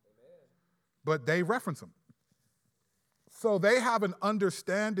series, but they reference them. So they have an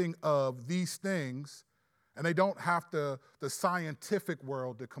understanding of these things, and they don't have the scientific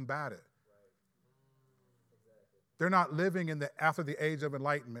world to combat it. They're not living after the age of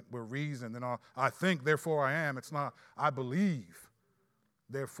enlightenment where reason and I think, therefore I am. It's not, I believe,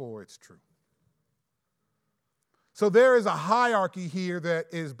 therefore it's true. So there is a hierarchy here that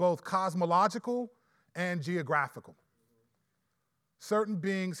is both cosmological and geographical. Certain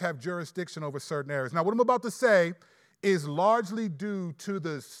beings have jurisdiction over certain areas. Now, what I'm about to say is largely due to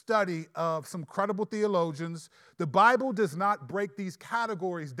the study of some credible theologians. The Bible does not break these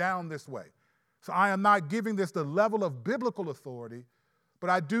categories down this way. So I am not giving this the level of biblical authority, but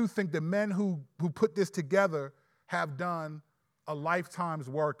I do think the men who put this together have done a lifetime's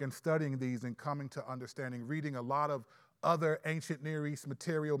work in studying these and coming to understanding, reading a lot of other ancient Near East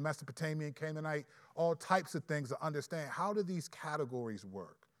material, Mesopotamian, Canaanite, all types of things to understand how do these categories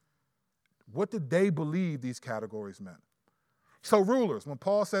work? What did they believe these categories meant? So rulers, when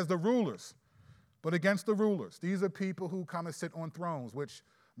Paul says the rulers, but against the rulers, these are people who come and sit on thrones, which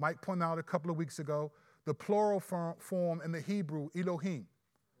Mike pointed out a couple of weeks ago, the plural form in the Hebrew, Elohim,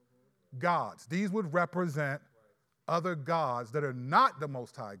 gods. These would represent other gods that are not the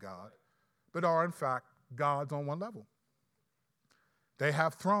Most High God, but are in fact gods on one level. They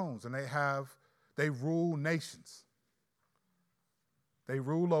have thrones and they rule nations. They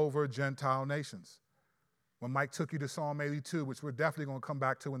rule over Gentile nations. When Mike took you to Psalm 82, which we're definitely going to come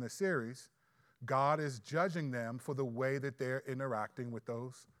back to in this series, God is judging them for the way that they're interacting with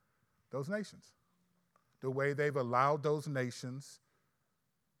those nations, the way they've allowed those nations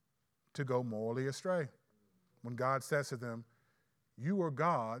to go morally astray. When God says to them, you are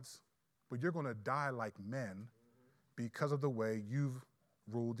gods, but you're going to die like men because of the way you've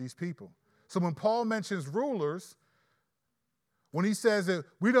ruled these people. So when Paul mentions rulers, when he says that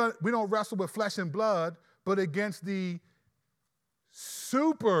we don't wrestle with flesh and blood, but against the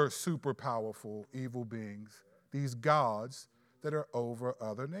super powerful evil beings, these gods that are over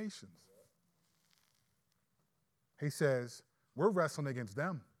other nations. He says, we're wrestling against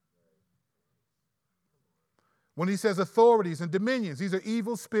them. When he says authorities and dominions, these are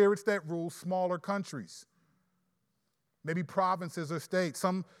evil spirits that rule smaller countries, maybe provinces or states.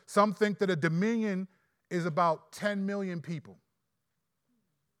 Some think that a dominion is about 10 million people.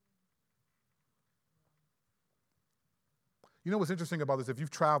 You know what's interesting about this? If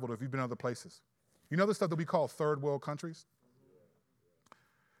you've traveled or if you've been other places, you know the stuff that we call third world countries?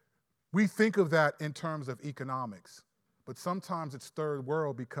 We think of that in terms of economics, but sometimes it's third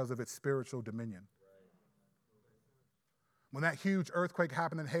world because of its spiritual dominion. When that huge earthquake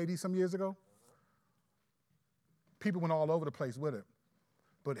happened in Haiti some years ago, people went all over the place with it.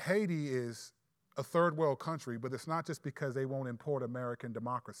 But Haiti is a third world country, but it's not just because they won't import American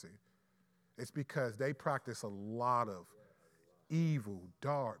democracy. It's because they practice a lot of evil,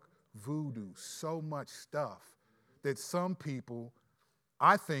 dark, voodoo, so much stuff that some people,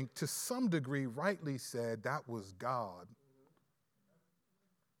 I think, to some degree, rightly said that was God.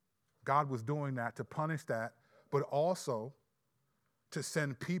 God was doing that to punish that, but also to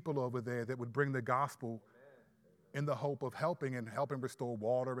send people over there that would bring the gospel in the hope of helping restore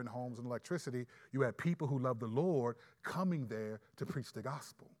water and homes and electricity. You had people who loved the Lord coming there to preach the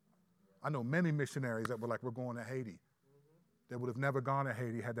gospel. I know many missionaries that were like, we're going to Haiti. They would have never gone to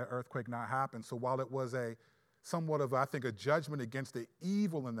Haiti had that earthquake not happened. So while it was somewhat of, I think, a judgment against the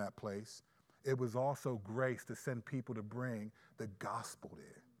evil in that place, it was also grace to send people to bring the gospel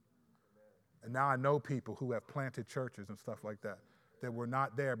there. And now I know people who have planted churches and stuff like that were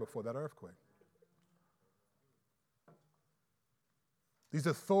not there before that earthquake. These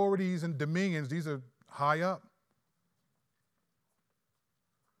authorities and dominions, these are high up.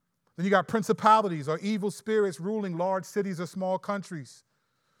 Then you got principalities or evil spirits ruling large cities or small countries.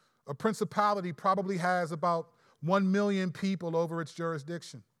 A principality probably has about 1 million people over its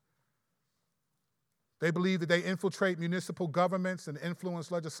jurisdiction. They believe that they infiltrate municipal governments and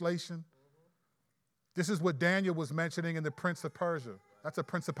influence legislation. This is what Daniel was mentioning in the Prince of Persia. That's a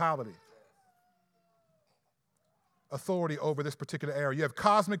principality. Authority over this particular area. You have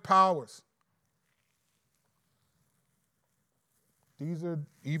cosmic powers. These are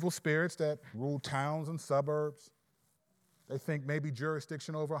evil spirits that rule towns and suburbs. They think maybe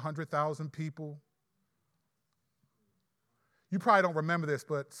jurisdiction over 100,000 people. You probably don't remember this,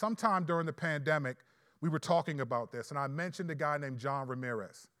 but sometime during the pandemic, we were talking about this, and I mentioned a guy named John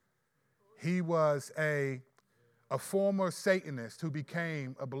Ramirez. He was a former Satanist who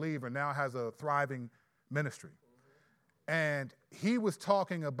became a believer, now has a thriving ministry. And he was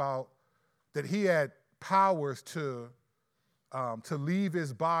talking about that he had powers to leave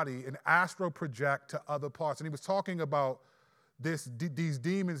his body and astral project to other parts. And he was talking about these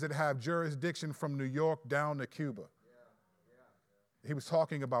demons that have jurisdiction from New York down to Cuba. He was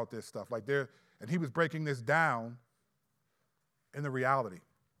talking about this stuff and he was breaking this down in the reality.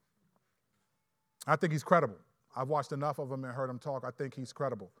 I think he's credible. I've watched enough of him and heard him talk. I think he's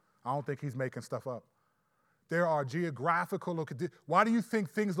credible. I don't think he's making stuff up. There are geographical, why do you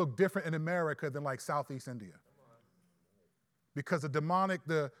think things look different in America than like Southeast India? Because the demonic,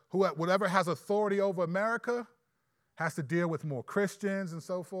 whatever has authority over America has to deal with more Christians and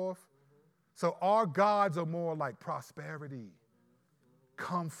so forth. So our gods are more like prosperity,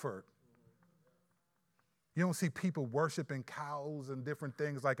 comfort. You don't see people worshiping cows and different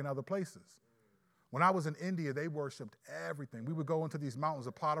things like in other places. When I was in India, they worshiped everything. We would go into these mountains,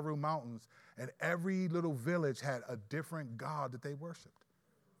 the Potteru Mountains, and every little village had a different god that they worshiped.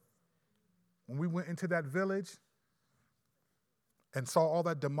 When we went into that village and saw all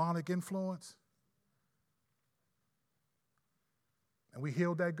that demonic influence, and we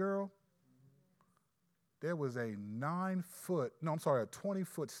healed that girl, there was a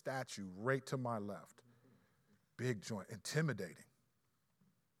 20-foot statue right to my left. Big joint, intimidating.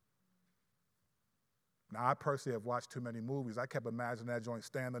 Now, I personally have watched too many movies. I kept imagining that joint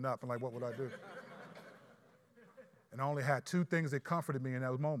standing up and like, what would I do? And I only had two things that comforted me in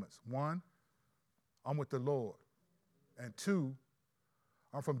those moments. One, I'm with the Lord. And two,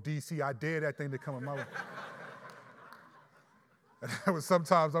 I'm from D.C. I dare that thing to come in my way. And that was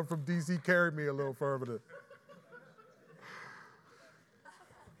sometimes I'm from D.C. carried me a little further.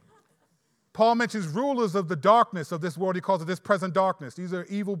 Paul mentions rulers of the darkness of this world. He calls it this present darkness. These are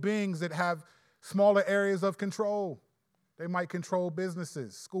evil beings that have smaller areas of control. They might control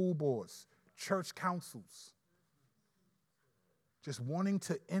businesses, school boards, church councils. Just wanting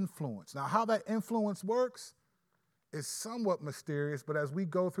to influence. Now, how that influence works is somewhat mysterious, but as we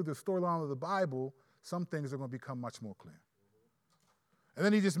go through the storyline of the Bible, some things are going to become much more clear. And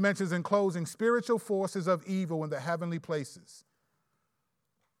then he just mentions in closing, spiritual forces of evil in the heavenly places.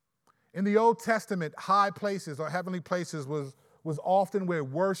 In the Old Testament, high places or heavenly places was often where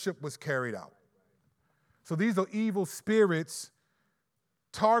worship was carried out. So these are evil spirits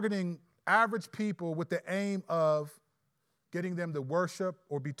targeting average people with the aim of getting them to worship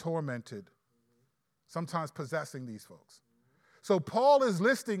or be tormented, sometimes possessing these folks. So Paul is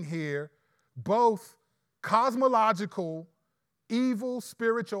listing here both cosmological, evil,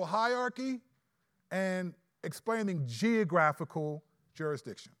 spiritual hierarchy and explaining geographical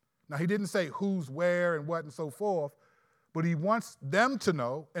jurisdiction. Now, he didn't say who's where and what and so forth, but he wants them to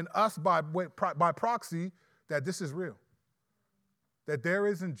know, and us by proxy, that this is real. That there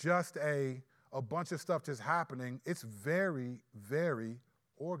isn't just a bunch of stuff just happening. It's very, very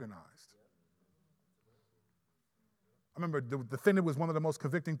organized. I remember the thing that was one of the most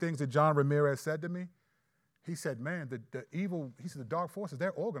convicting things that John Ramirez said to me. He said, the dark forces,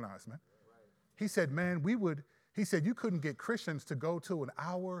 they're organized, man. He said, man, we would He said, you couldn't get Christians to go to an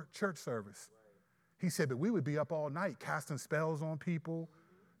hour church service. He said, but we would be up all night casting spells on people,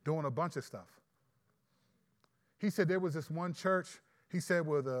 doing a bunch of stuff. He said there was this one church, he said,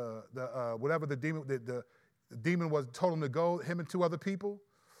 where the demon was told him to go, him and two other people.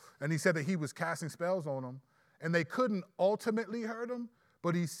 And he said that he was casting spells on them. And they couldn't ultimately hurt him,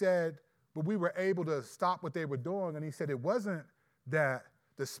 but he said, but we were able to stop what they were doing. And he said it wasn't that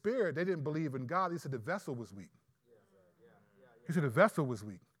the spirit, they didn't believe in God. He said the vessel was weak. He said the vessel was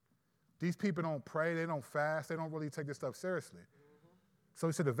weak. These people don't pray, they don't fast, they don't really take this stuff seriously. So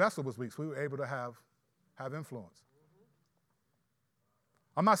he said the vessel was weak, so we were able to have influence.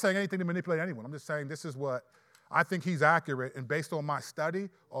 I'm not saying anything to manipulate anyone. I'm just saying this is what I think he's accurate, and based on my study,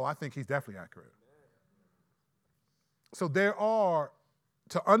 I think he's definitely accurate. So there are,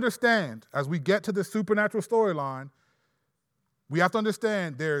 to understand, as we get to the supernatural storyline, we have to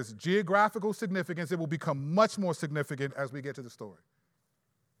understand there's geographical significance. It will become much more significant as we get to the story.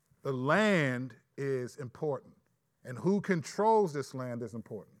 The land is important, and who controls this land is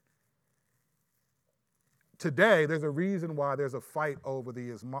important. Today, there's a reason why there's a fight over the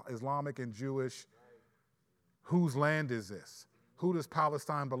Islamic and Jewish, whose land is this? Who does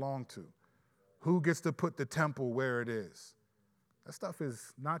Palestine belong to? Who gets to put the temple where it is? That stuff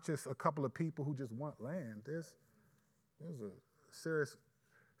is not just a couple of people who just want land. There's a serious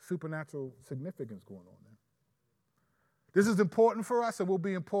supernatural significance going on there. This is important for us and will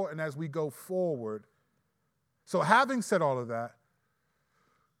be important as we go forward. So having said all of that,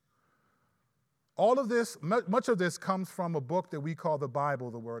 all of this, much of this comes from a book that we call the Bible,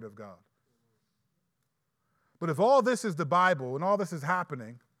 the Word of God. But if all this is the Bible and all this is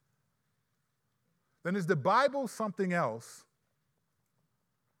happening, then is the Bible something else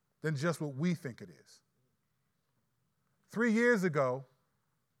than just what we think it is? 3 years ago,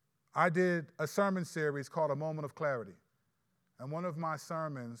 I did a sermon series called A Moment of Clarity. And one of my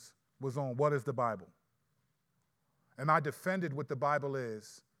sermons was on what is the Bible. And I defended what the Bible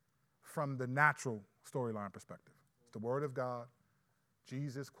is from the natural storyline perspective. It's the Word of God.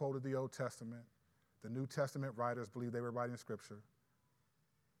 Jesus quoted the Old Testament. The New Testament writers believed they were writing Scripture.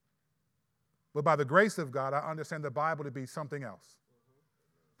 But by the grace of God, I understand the Bible to be something else.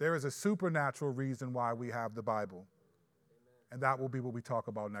 There is a supernatural reason why we have the Bible. And that will be what we talk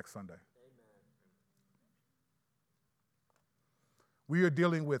about next Sunday. We are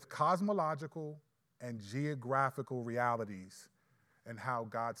dealing with cosmological and geographical realities and how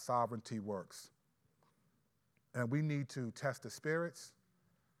God's sovereignty works. And we need to test the spirits,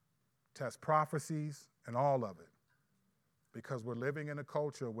 test prophecies, and all of it. Because we're living in a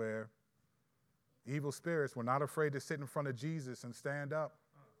culture where evil spirits were not afraid to sit in front of Jesus and stand up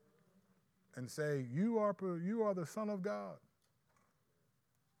and say, you are the Son of God.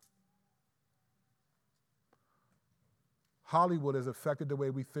 Hollywood has affected the way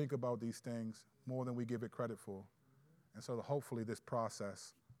we think about these things more than we give it credit for. And so hopefully this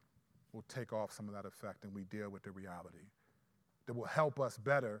process will take off some of that effect and we deal with the reality that will help us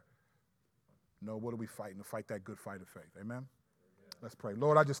better know what are we fighting, to fight that good fight of faith. Amen? Let's pray.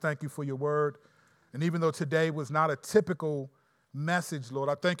 Lord, I just thank you for your word. And even though today was not a typical message, Lord,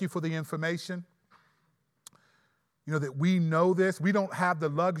 I thank you for the information. You know, that we know this. We don't have the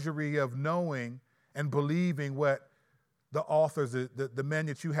luxury of knowing and believing what the authors, the men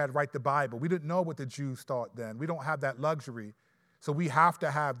that you had write the Bible. We didn't know what the Jews thought then. We don't have that luxury. So we have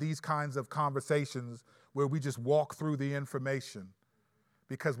to have these kinds of conversations where we just walk through the information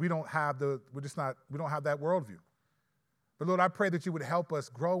because we don't have that worldview. But Lord, I pray that you would help us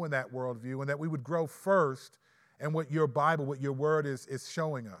grow in that worldview and that we would grow first in what your Bible, what your word is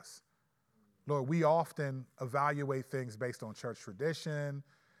showing us. Lord, we often evaluate things based on church tradition.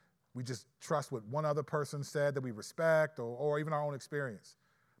 We just trust what one other person said that we respect or even our own experience.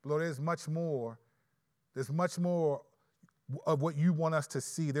 But Lord, there's much more of what you want us to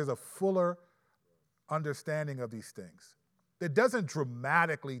see. There's a fuller understanding of these things. It doesn't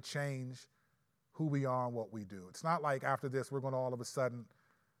dramatically change who we are and what we do. It's not like after this we're going to all of a sudden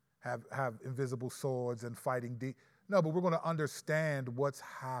have invisible swords and fighting deep. No, but we're going to understand what's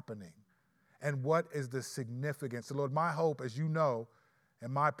happening and what is the significance. So Lord, my hope, as you know,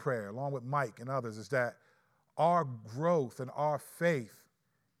 and my prayer, along with Mike and others, is that our growth and our faith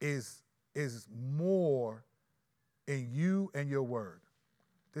is more in you and your word.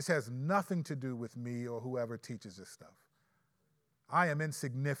 This has nothing to do with me or whoever teaches this stuff. I am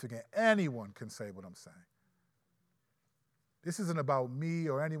insignificant. Anyone can say what I'm saying. This isn't about me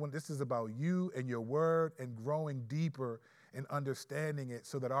or anyone. This is about you and your word and growing deeper and understanding it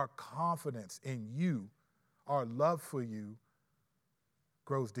so that our confidence in you, our love for you,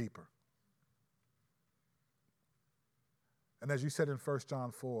 grows deeper. And as you said in 1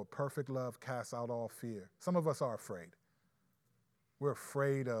 John 4, perfect love casts out all fear. Some of us are afraid. We're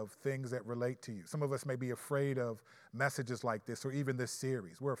afraid of things that relate to you. Some of us may be afraid of messages like this or even this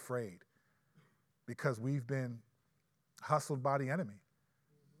series. We're afraid because we've been hustled by the enemy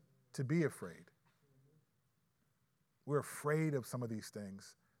to be afraid. We're afraid of some of these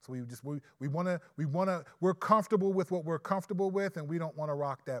things. So we're comfortable with what we're comfortable with, and we don't want to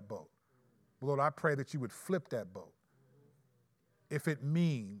rock that boat. Lord, I pray that you would flip that boat if it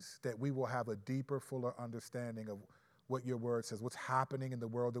means that we will have a deeper, fuller understanding of what your word says, what's happening in the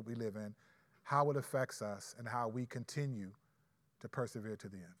world that we live in, how it affects us, and how we continue to persevere to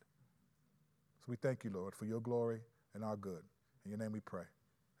the end. So we thank you, Lord, for your glory and our good. In your name we pray.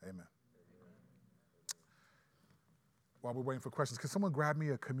 Amen. While we're waiting for questions, can someone grab me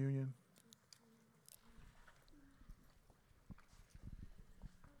a communion?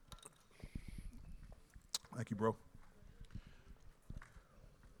 Thank you, bro.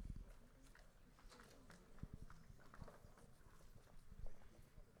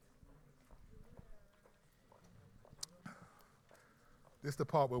 This is the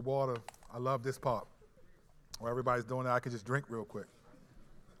part with water. I love this part. Where everybody's doing it, I can just drink real quick.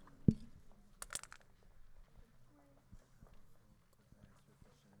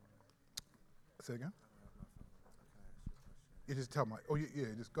 Say it again? You just tell Mike. Oh, yeah,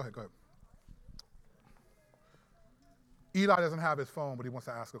 just go ahead. Eli doesn't have his phone, but he wants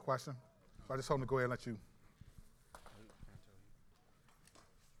to ask a question. So I just told him to go ahead and let you.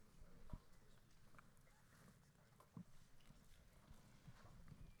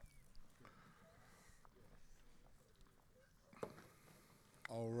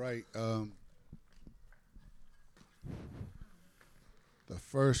 All right. The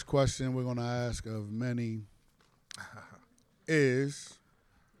first question we're going to ask of many is,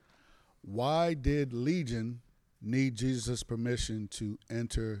 why did Legion need Jesus' permission to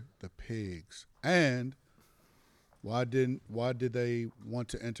enter the pigs? And why did they want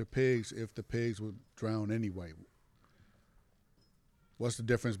to enter pigs if the pigs would drown anyway? What's the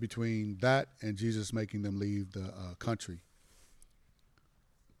difference between that and Jesus making them leave the country?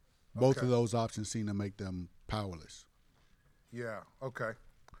 Both of those options seem to make them powerless. Yeah, okay.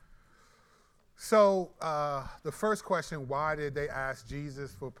 So the first question, why did they ask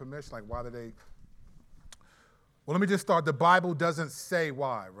Jesus for permission? Like, why did they? Well, let me just start. The Bible doesn't say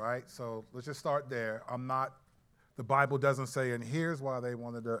why, right? So let's just start there. The Bible doesn't say, and here's why they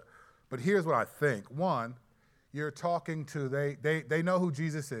wanted to, but here's what I think. One, you're talking to, they know who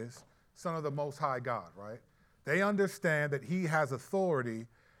Jesus is, Son of the Most High God, right? They understand that he has authority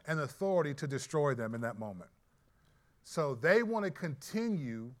to destroy them in that moment. So they want to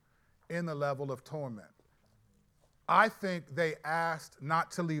continue in the level of torment. I think they asked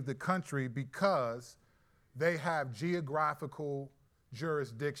not to leave the country because they have geographical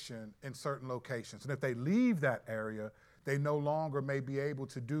jurisdiction in certain locations. And if they leave that area, they no longer may be able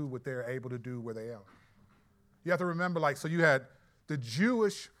to do what they're able to do where they are. You have to remember, so you had the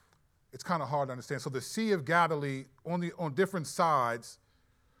Jewish, it's kind of hard to understand. So the Sea of Galilee on different sides.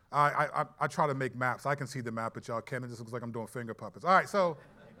 I try to make maps. I can see the map, but y'all can't. It just looks like I'm doing finger puppets. All right, so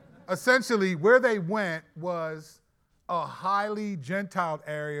essentially where they went was a highly Gentile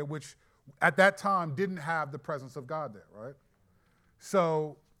area, which at that time didn't have the presence of God there, right?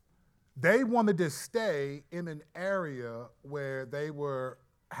 So they wanted to stay in an area where they were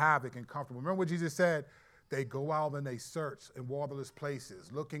havoc and comfortable. Remember what Jesus said? They go out and they search in waterless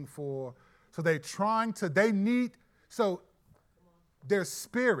places, looking for, so they're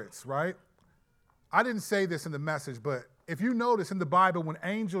spirits, right? I didn't say this in the message, but if you notice in the Bible, when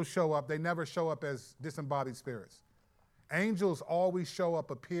angels show up, they never show up as disembodied spirits. Angels always show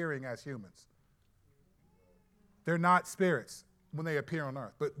up appearing as humans. They're not spirits when they appear on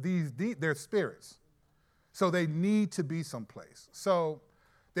earth, but they're spirits. So they need to be someplace. So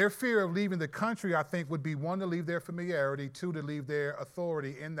their fear of leaving the country, I think, would be, one, to leave their familiarity, two, to leave their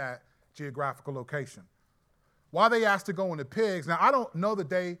authority in that geographical location. Why they asked to go in the pigs, now I don't know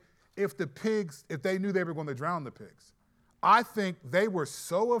that if they knew they were going to drown the pigs. I think they were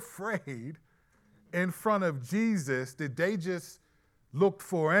so afraid in front of Jesus that they just looked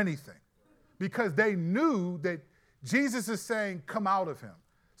for anything, because they knew that Jesus is saying, come out of him.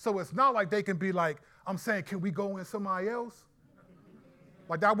 So it's not like they can be like, I'm saying, can we go in somebody else?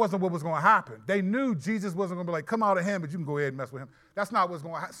 Like, that wasn't what was going to happen. They knew Jesus wasn't going to be like, come out of him, but you can go ahead and mess with him. That's not what's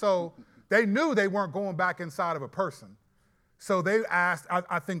going to happen. So they knew they weren't going back inside of a person. So they asked,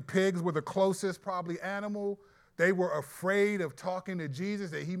 I think pigs were the closest probably animal. They were afraid of talking to Jesus,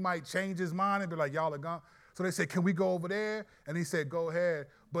 that he might change his mind and be like, y'all are gone. So they said, can we go over there? And he said, go ahead.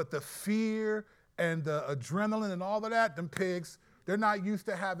 But the fear and the adrenaline and all of that, them pigs, they're not used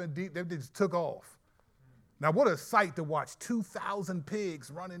to having deep, they just took off. Now, what a sight to watch 2,000 pigs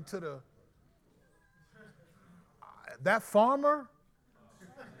run into that farmer,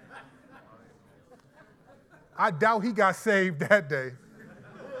 I doubt he got saved that day.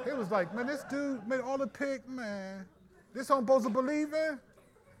 He was like, man, this dude made all the pig, man, this I'm supposed to believe in?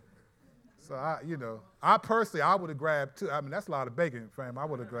 So, I personally, I would have grabbed two. I mean, that's a lot of bacon, fam. I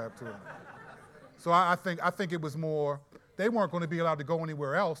would have grabbed two of them. So I think it was more, they weren't going to be allowed to go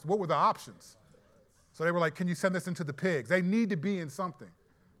anywhere else. What were the options? So they were like, can you send us into the pigs? They need to be in something.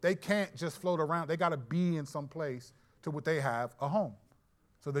 They can't just float around. They got to be in some place to what they have, a home.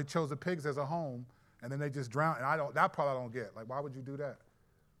 So they chose the pigs as a home, and then they just drowned. And that part I don't get. Like, why would you do that?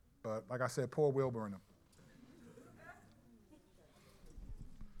 But like I said, poor Wilbur and them.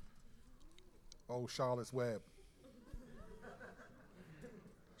 Oh, Charlotte's Web.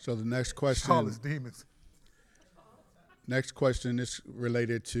 So the next question. Charlotte's Demons. Next question is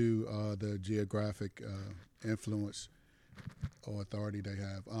related to the geographic influence or authority they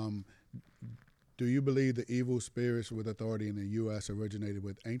have. Do you believe the evil spirits with authority in the U.S. originated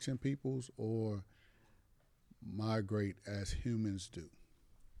with ancient peoples or migrate as humans do?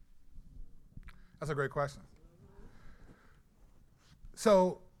 That's a great question.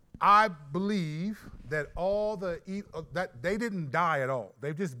 So I believe that that they didn't die at all.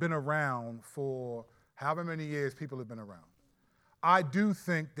 They've just been around for however many years people have been around. I do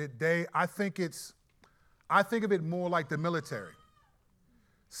think that I think of it more like the military.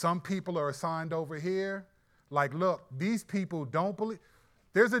 Some people are assigned over here. Like, look, these people don't believe.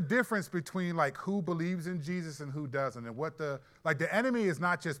 There's a difference between like who believes in Jesus and who doesn't. And the enemy is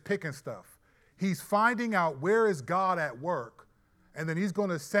not just picking stuff. He's finding out where is God at work, and then he's going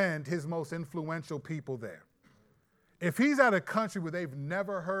to send his most influential people there. If he's at a country where they've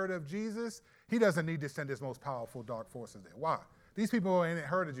never heard of Jesus, he doesn't need to send his most powerful dark forces there. Why? These people ain't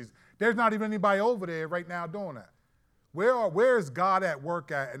heard of Jesus. There's not even anybody over there right now doing that. Where is God at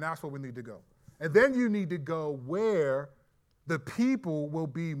work at? And that's where we need to go. And then you need to go where the people will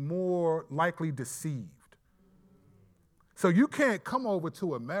be more likely deceived. So you can't come over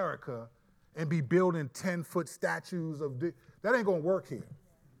to America and be building 10-foot statues that ain't going to work here.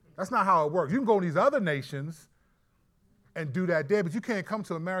 That's not how it works. You can go to these other nations and do that there, but you can't come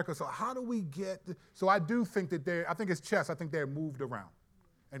to America. So how do we so I do think that I think it's chess. I think they're moved around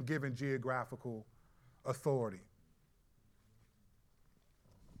and given geographical authority.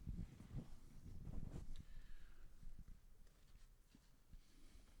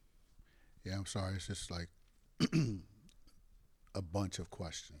 Yeah, I'm sorry. It's just like a bunch of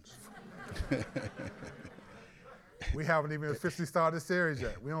questions. We haven't even officially started the series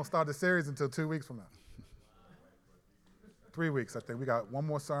yet. We don't start the series until 2 weeks from now. 3 weeks, I think. We got one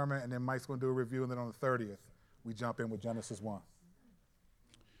more sermon, and then Mike's going to do a review, and then on the 30th, we jump in with Genesis 1.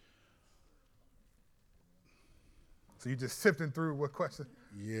 So you just sifting through what question?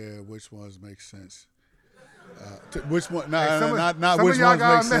 Yeah, which ones make sense? Which one? Not which ones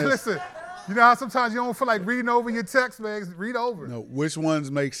make sense. Listen, you know how sometimes you don't feel like reading over your text, man. Read over. No, which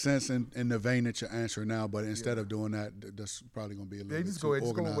ones make sense in the vein that you're answering now, but instead of doing that, that's probably going to be a little bit too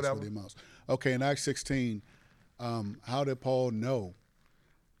organized for the amounts. Okay, in Acts 16, how did Paul know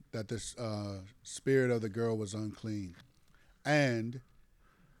that the spirit of the girl was unclean? And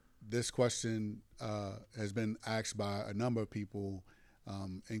this question has been asked by a number of people,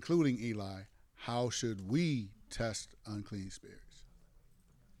 including Eli. How should we test unclean spirits?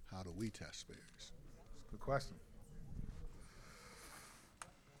 How do we test spirits? Good question.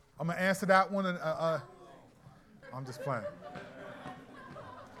 I'm going to answer that one. I'm just playing.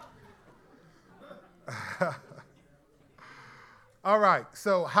 All right.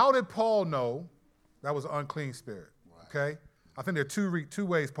 So how did Paul know that was an unclean spirit? Right. Okay. I think there are two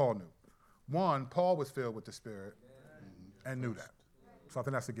ways Paul knew. One, Paul was filled with the Spirit and knew that. So I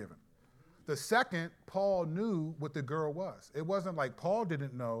think that's a given. The second, Paul knew what the girl was. It wasn't like Paul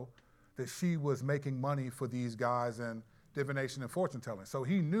didn't know that she was making money for these guys and divination and fortune telling. So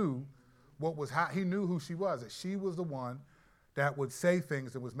he knew he knew who she was, that she was the one that would say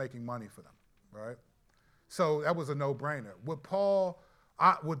things that was making money for them, right? So that was a no-brainer.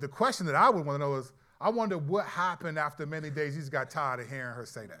 The question that I would want to know is, I wonder what happened after many days. He just got tired of hearing her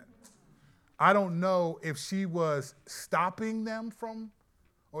say that. I don't know if she was stopping them from,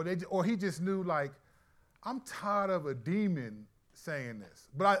 or he just knew, like, I'm tired of a demon saying this.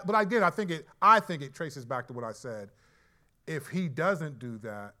 But again, I think it traces back to what I said. If he doesn't do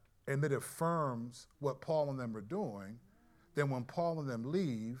that and it affirms what Paul and them are doing, then when Paul and them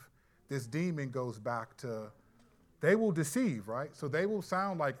leave, this demon goes back to they will deceive, right? So they will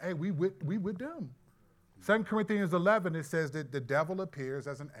sound like, hey, we with them. 2 Corinthians 11, it says that the devil appears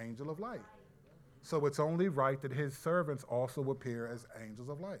as an angel of light. So it's only right that his servants also appear as angels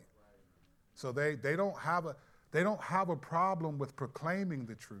of light. So they don't have a problem with proclaiming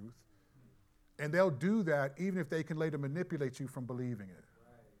the truth, and they'll do that even if they can later manipulate you from believing it,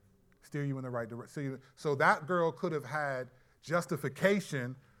 steer you in the right direction. So that girl could have had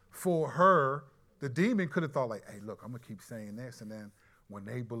justification for her. The demon could have thought like, hey, look, I'm gonna keep saying this, and then when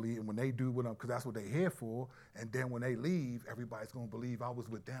they believe and when they do what because that's what they're here for, and then when they leave, everybody's gonna believe I was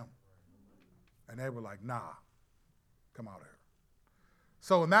with them. And they were like, nah, come out of here.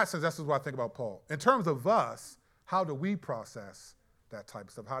 So in that sense, that's what I think about Paul. In terms of us, how do we process that type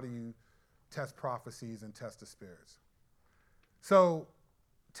of stuff? How do you test prophecies and test the spirits? So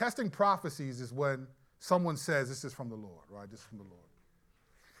testing prophecies is when someone says this is from the Lord, right? This is from the Lord.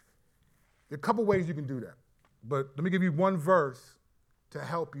 There are a couple ways you can do that. But let me give you one verse to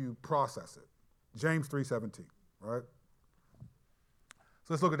help you process it. James 3:17, right? So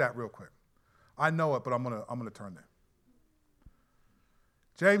let's look at that real quick. I know it, but I'm gonna turn there.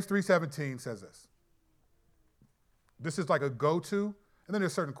 James 3:17 says this. This is like a go-to, and then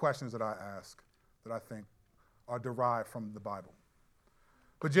there's certain questions that I ask that I think are derived from the Bible.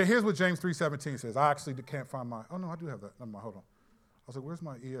 But here's what James 3:17 says. I actually can't find my, oh no, I do have that. Never mind, hold on. I was like, where's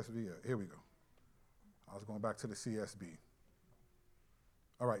my ESV at? Here we go. I was going back to the CSB.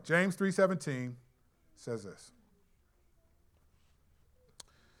 All right, James 3:17 says this.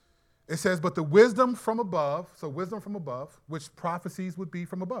 It says, but the wisdom from above, so wisdom from above, which prophecies would be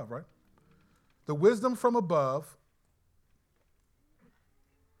from above, right? The wisdom from above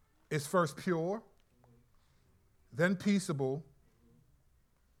is first pure, then peaceable,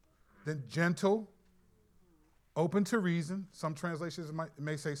 then gentle, open to reason. Some translations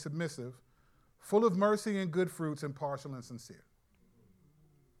may say submissive, full of mercy and good fruits, impartial and sincere.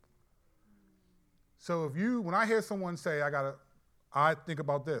 So when I hear someone say, I think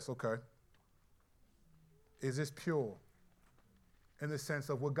about this, okay. Is this pure in the sense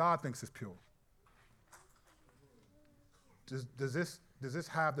of what God thinks is pure? Does this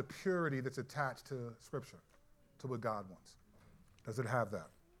have the purity that's attached to Scripture, to what God wants? Does it have that?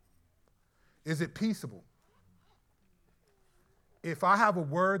 Is it peaceable? If I have a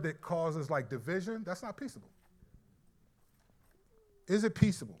word that causes like division, that's not peaceable. Is it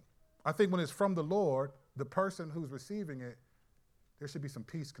peaceable? I think when it's from the Lord, the person who's receiving it, there should be some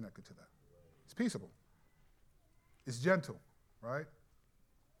peace connected to that. It's peaceable. It's gentle, right?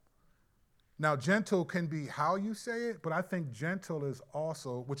 Now, gentle can be how you say it, but I think gentle is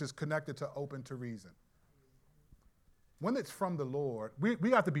also, which is connected to open to reason. When it's from the Lord,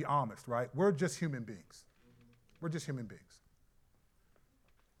 we have to be honest, right? We're just human beings. We're just human beings.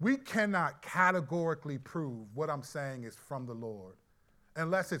 We cannot categorically prove what I'm saying is from the Lord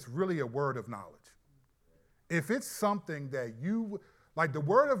unless it's really a word of knowledge. If it's something that like the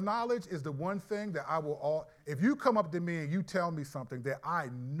word of knowledge is the one thing that if you come up to me and you tell me something that I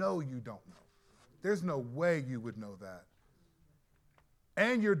know you don't know, there's no way you would know that.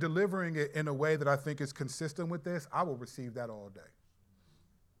 And you're delivering it in a way that I think is consistent with this, I will receive that all day.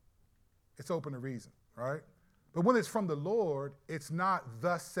 It's open to reason, right? But when it's from the Lord, it's not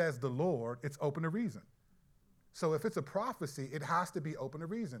thus says the Lord, it's open to reason. So if it's a prophecy, it has to be open to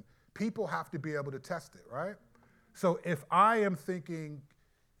reason. People have to be able to test it, right? So if I am thinking,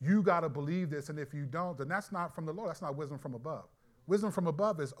 you got to believe this, and if you don't, then that's not from the Lord. That's not wisdom from above. Wisdom from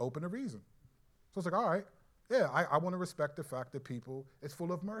above is open to reason. So it's like, all right, yeah, I want to respect the fact that it's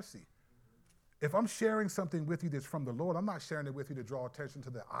full of mercy. If I'm sharing something with you that's from the Lord, I'm not sharing it with you to draw attention to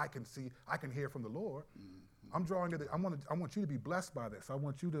that I can hear from the Lord. Mm-hmm. I'm drawing it, I want you to be blessed by this. I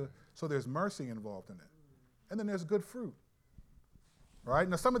want you to, so there's mercy involved in it. And then there's good fruit, right?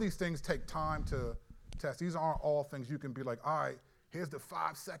 Now, some of these things take time to test. These aren't all things you can be like, all right, here's the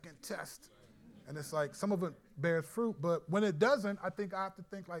 5-second test. And it's like, some of it bears fruit, but when it doesn't, I think I have to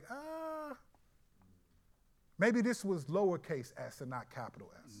think like, maybe this was lowercase s and not capital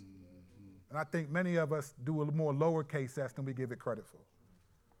S. Mm-hmm. And I think many of us do a more lowercase s than we give it credit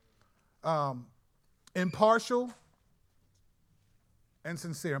for. Impartial and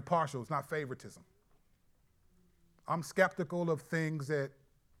sincere. Impartial is not favoritism. I'm skeptical of things that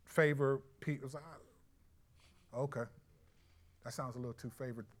favor people. Like, okay, that sounds a little too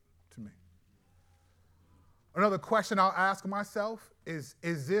favored to me. Another question I'll ask myself is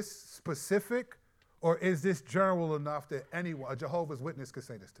this specific or is this general enough that anyone, a Jehovah's Witness, could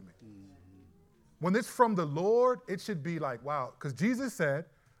say this to me? Mm-hmm. When it's from the Lord, it should be like, wow, because Jesus said,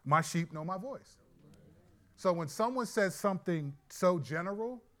 my sheep know my voice. So when someone says something so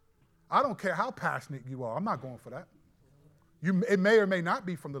general, I don't care how passionate you are. I'm not going for that. It may or may not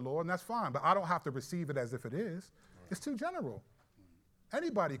be from the Lord, and that's fine, but I don't have to receive it as if it is. It's too general.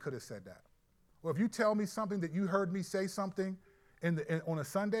 Anybody could have said that. Or if you tell me something that you heard me say something on a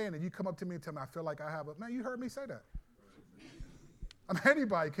Sunday, and then you come up to me and tell me, I feel like I have man, you heard me say that. I mean,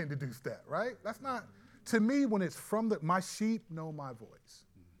 anybody can deduce that, right? That's not, to me, when it's from my sheep know my voice.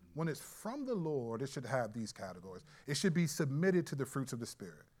 When it's from the Lord, it should have these categories. It should be submitted to the fruits of the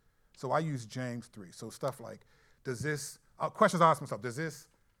Spirit. So I use James 3. So stuff like, questions I ask myself, does this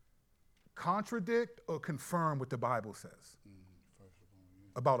contradict or confirm what the Bible says?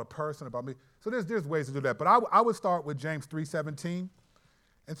 About a person, about me. So there's ways to do that. But I would start with James 3:17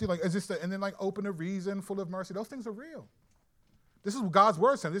 and see, like, and then like open a reason, full of mercy. Those things are real. This is what God's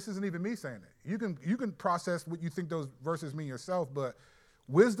word saying. This isn't even me saying it. You can process what you think those verses mean yourself, but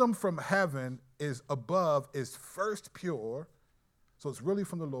wisdom from heaven is first pure, so it's really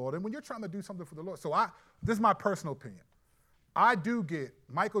from the Lord. And when you're trying to do something for the Lord, this is my personal opinion.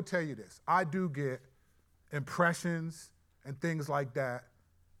 Mike will tell you this, I do get impressions and things like that,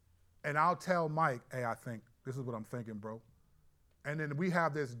 and I'll tell Mike, hey, I think this is what I'm thinking, bro. And then we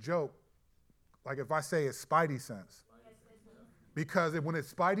have this joke, like if I say it's Spidey sense, because when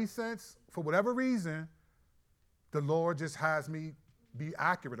it's Spidey sense, for whatever reason, the Lord just has me be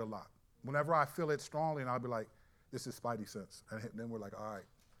accurate a lot. Whenever I feel it strongly, and I'll be like, this is Spidey sense. And then we're like, all right,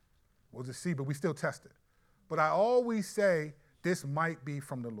 we'll just see, but we still test it. But I always say, this might be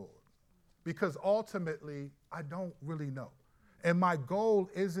from the Lord. Because ultimately, I don't really know. And my goal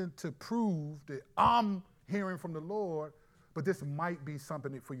isn't to prove that I'm hearing from the Lord, but this might be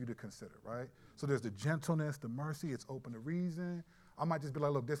something for you to consider, right? So there's the gentleness, the mercy, it's open to reason. I might just be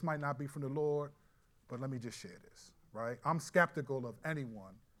like, look, this might not be from the Lord, but let me just share this, right? I'm skeptical of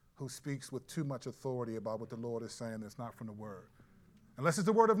anyone who speaks with too much authority about what the Lord is saying that's not from the word, unless it's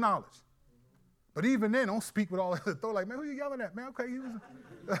the word of knowledge. But even then, don't speak with all that authority, like, man, who you yelling at, man? Okay, you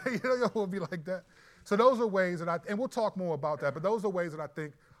won't be like that. So those are ways that and we'll talk more about that, but those are ways that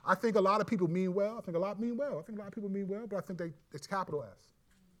I think a lot of people mean well. I think a lot mean well. I think a lot of people mean well, but I think it's capital S.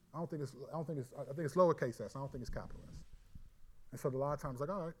 I think it's lowercase s. I don't think it's capital S. And so a lot of times, like,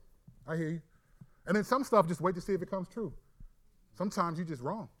 all right, I hear you. And then some stuff, just wait to see if it comes true. Sometimes you're just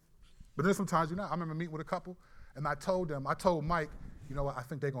wrong. But then sometimes you're not. I remember meeting with a couple, and I told Mike, you know what, I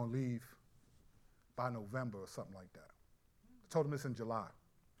think they're going to leave by November or something like that. I told them this in July.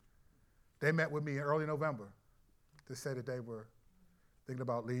 They met with me in early November to say that they were thinking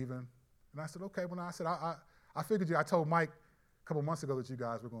about leaving. And I said, okay. When I said, I figured I told Mike a couple months ago that you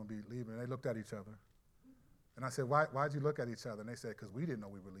guys were going to be leaving. And they looked at each other. And I said, why'd you look at each other? And they said, because we didn't know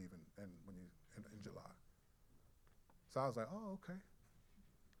we were leaving in July. So I was like, oh, okay.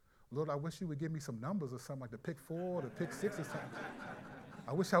 Lord, I wish you would give me some numbers or something, like the pick 4 or the pick 6 or something.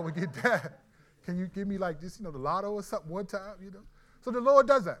 I wish I would get that. Can you give me like just, the lotto or something one time, So the Lord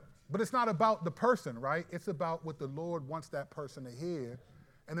does that. But it's not about the person, right? It's about what the Lord wants that person to hear,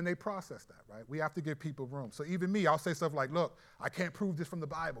 and then they process that, right? We have to give people room. So even me, I'll say stuff like, look, I can't prove this from the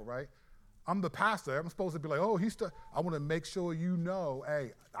Bible, right? I'm the pastor. I'm supposed to be like, I want to make sure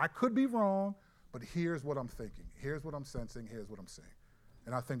hey, I could be wrong, but here's what I'm thinking. Here's what I'm sensing. Here's what I'm seeing.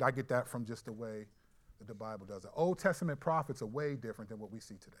 And I think I get that from just the way that the Bible does it. Old Testament prophets are way different than what we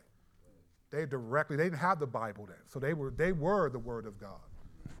see today. They didn't have the Bible then, so they were the Word of God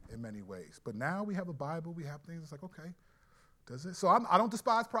in many ways. But now we have a Bible, we have things, it's like, okay, does it? So I don't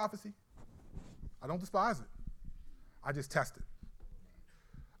despise prophecy. I don't despise it. I just test it.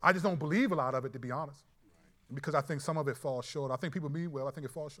 I just don't believe a lot of it, to be honest, because I think some of it falls short. I think people mean well. I think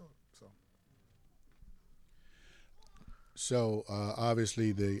it falls short. So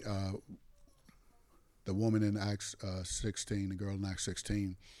obviously the woman in Acts 16, the girl in Acts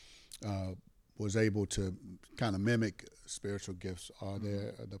 16, was able to kind of mimic spiritual gifts.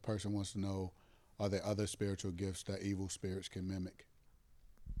 The person wants to know, are there other spiritual gifts that evil spirits can mimic?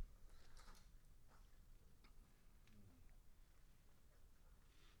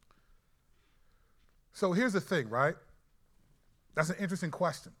 So here's the thing, right? That's an interesting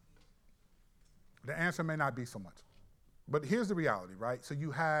question. The answer may not be so much. But here's the reality, right? So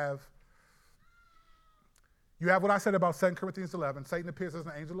you have what I said about 2 Corinthians 11. Satan appears as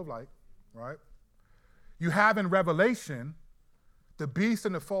an angel of light, right? You have in Revelation, the beast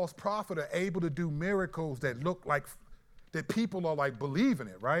and the false prophet are able to do miracles that look like, that people are like believing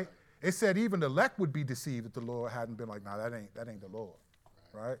it, right? It said even the elect would be deceived if the Lord hadn't been like, nah, that ain't the Lord,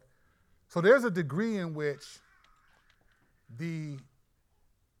 right? So there's a degree in which the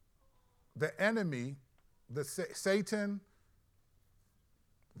enemy, Satan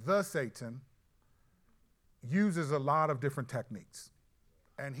uses a lot of different techniques.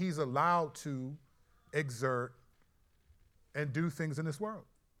 and he's allowed to exert and do things in this world.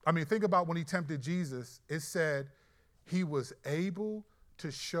 I mean, think about when he tempted Jesus, it said he was able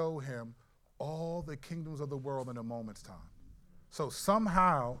to show him all the kingdoms of the world in a moment's time. So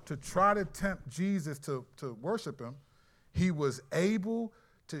somehow, to try to tempt Jesus to worship him, he was able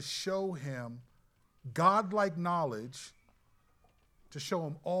to show him godlike knowledge, to show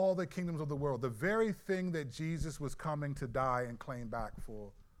him all the kingdoms of the world. The very thing that Jesus was coming to die and claim back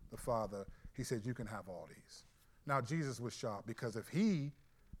for the Father, he said, you can have all these. Now, Jesus was shocked because if he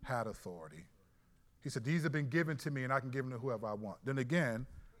had authority, he said, these have been given to me and I can give them to whoever I want. Then again,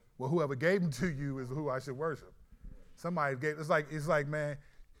 well, whoever gave them to you is who I should worship. Somebody gave, it's like, man,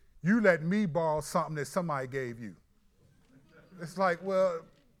 you let me borrow something that somebody gave you. It's like, well,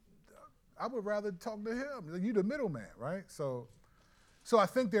 I would rather talk to him. You the middleman, right? So I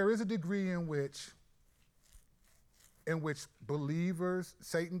think there is a degree in which believers,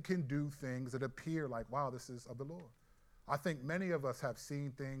 Satan can do things that appear like, wow, this is of the Lord. I think many of us have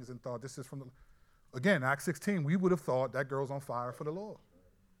seen things and thought this is from the, again, Acts 16, we would have thought that girl's on fire for the Lord.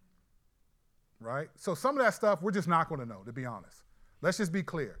 Right? So some of that stuff we're just not going to know, to be honest. Let's just be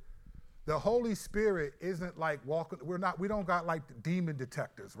clear. The Holy Spirit isn't like walking, we don't got like demon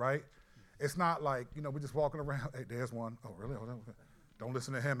detectors, right? It's not like, we're just walking around, hey, there's one. Oh, really? Don't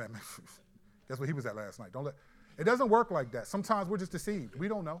listen to him, man. Guess where he was at last night. It doesn't work like that. Sometimes we're just deceived. We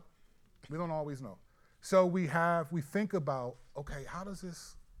don't know. We don't always know. So we think about, okay,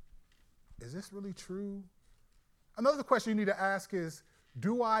 is this really true? Another question you need to ask is,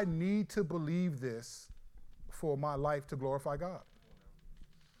 do I need to believe this for my life to glorify God?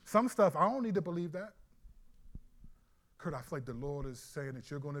 Some stuff, I don't need to believe that. Kurt, I feel like the Lord is saying that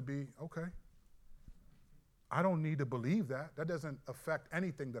you're going to be, okay. I don't need to believe that. That doesn't affect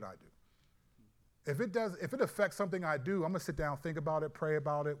anything that I do. If it affects something I do, I'm going to sit down, think about it, pray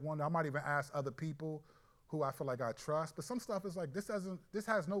about it. I might even ask other people who I feel like I trust. But some stuff is like, this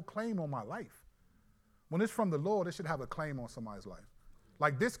has no claim on my life. When it's from the Lord, it should have a claim on somebody's life.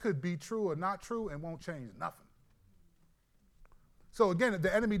 Like this could be true or not true and won't change nothing. So again,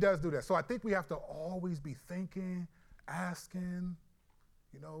 the enemy does do that. So I think we have to always be thinking, asking,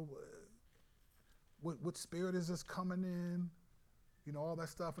 what spirit is this coming in? All that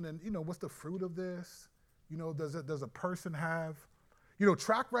stuff. And then, what's the fruit of this? Does a person have,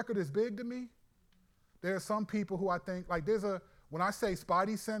 track record is big to me. There are some people who I think, like when I say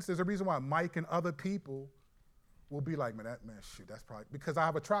spidey sense, there's a reason why Mike and other people will be like, shoot, that's probably, because I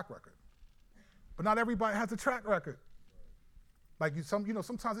have a track record. But not everybody has a track record. Like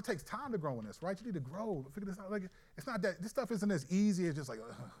sometimes it takes time to grow in this, right? You need to grow, figure this out. Like it's not that, this stuff isn't as easy as just like,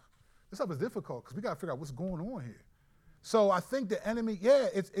 this stuff is difficult because we got to figure out what's going on here. So I think the enemy,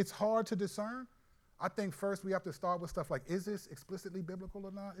 it's hard to discern. I think first we have to start with stuff like, is this explicitly biblical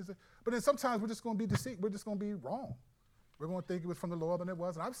or not? Is it? But then sometimes we're just going to be deceived. We're just going to be wrong. We're going to think it was from the Lord and it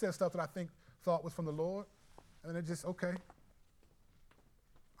wasn't. I've said stuff that I thought was from the Lord. And it just, okay.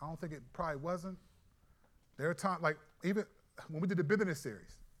 I don't think it probably wasn't. There are times, like even when we did the business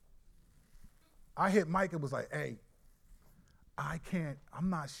series, I hit Mike and was like, hey, I'm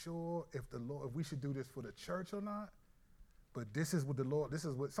not sure if we should do this for the church or not, but this is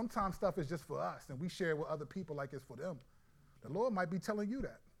what sometimes stuff is just for us and we share with other people like it's for them. The Lord might be telling you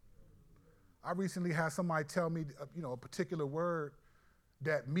that. I recently had somebody tell me, a particular word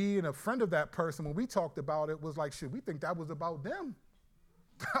that me and a friend of that person, when we talked about it, was like, we think that was about them.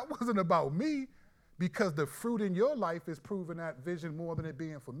 That wasn't about me, because the fruit in your life is proving that vision more than it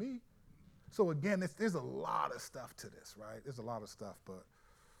being for me. So again, there's a lot of stuff to this, right? There's a lot of stuff, but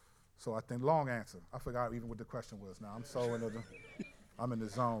so I think long answer. I forgot even what the question was now. I'm in the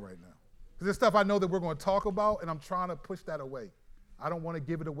zone right now. Because there's stuff I know that we're going to talk about, and I'm trying to push that away. I don't want to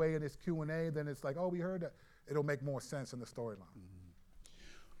give it away in this Q&A. Then it's like, oh, we heard that. It'll make more sense in the storyline. Mm-hmm.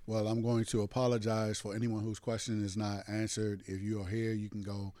 Well, I'm going to apologize for anyone whose question is not answered. If you are here, you can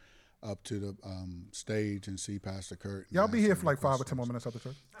go up to the stage and see Pastor Kurt. Yeah, I'll be here for like 5 or 10 more minutes after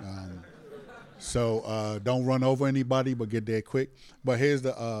church. So don't run over anybody, but get there quick. But here's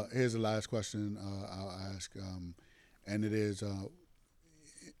the last question I'll ask, and it is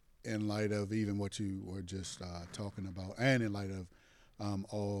in light of even what you were just talking about, and in light of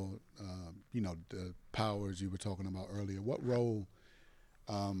all the powers you were talking about earlier. What role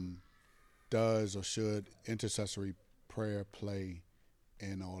does or should intercessory prayer play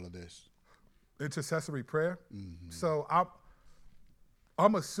in all of this? Intercessory prayer? Mm-hmm. So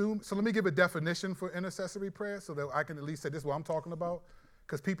I'm assuming, so let me give a definition for intercessory prayer so that I can at least say this is what I'm talking about.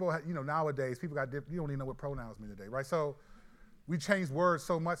 Because people, nowadays, people you don't even know what pronouns mean today, right? So we change words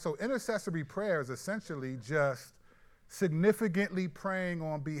so much. So intercessory prayer is essentially just significantly praying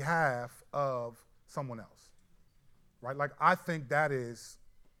on behalf of someone else, right? Like, I think that's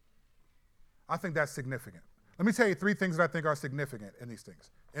significant. Let me tell you 3 things that I think are significant in these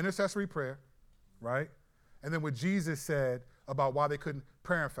things. Intercessory prayer, right? And then what Jesus said about why they couldn't,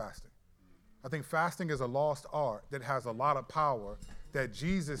 prayer and fasting. I think fasting is a lost art that has a lot of power that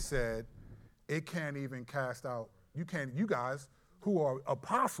Jesus said it can't even cast out. You guys who are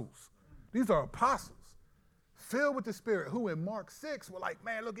apostles, these are apostles, filled with the Spirit, who in Mark 6 were like,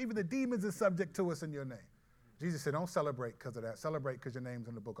 man, look, even the demons are subject to us in your name. Jesus said, don't celebrate because of that. Celebrate because your name's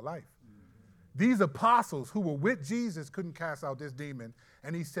in the book of life. These apostles who were with Jesus couldn't cast out this demon,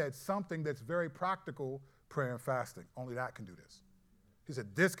 and he said something that's very practical, prayer and fasting. Only that can do this. He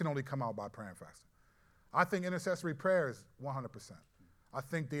said this can only come out by prayer and fasting. I think intercessory prayer is 100%. I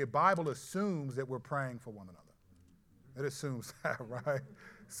think the Bible assumes that we're praying for one another. It assumes that, right?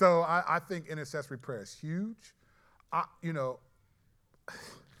 So I think intercessory prayer is huge.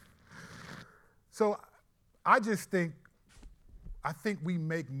 So I just think, we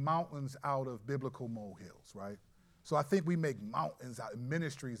make mountains out of biblical molehills, right? So I think we make mountains out,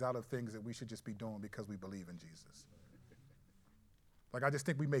 ministries out of things that we should just be doing because we believe in Jesus. Like, I just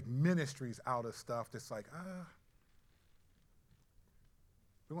think we make ministries out of stuff that's like,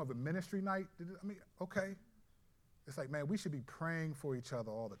 we want to have a ministry night? Okay. It's like, man, we should be praying for each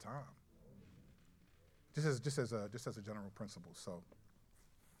other all the time. Just as a general principle. So,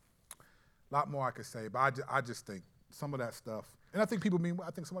 a lot more I could say, but I just think some of that stuff, and I think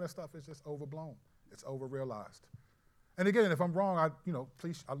some of that stuff is just overblown. It's over-realized. And again, if I'm wrong,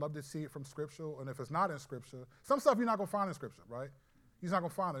 please, I'd love to see it from Scripture. And if it's not in Scripture, some stuff you're not going to find in Scripture, right? You're not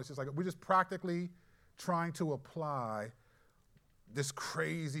going to find it. It's just like we're just practically trying to apply this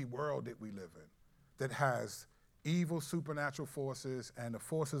crazy world that we live in that has evil supernatural forces and the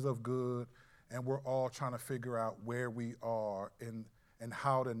forces of good, and we're all trying to figure out where we are and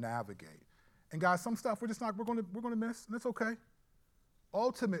how to navigate. And guys, some stuff we're going to miss, and it's okay.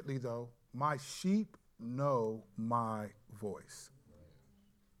 Ultimately, though, my sheep know my voice.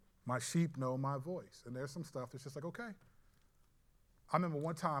 My sheep know my voice. And there's some stuff that's just like, okay. I remember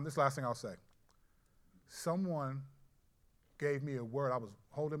one time, this is the last thing I'll say. Someone gave me a word. I was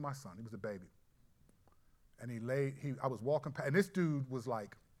holding my son. He was a baby. And I was walking past, and this dude was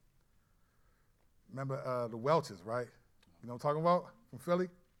like, remember the Welches, right? You know what I'm talking about? From Philly?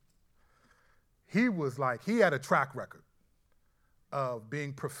 He was like, he had a track record of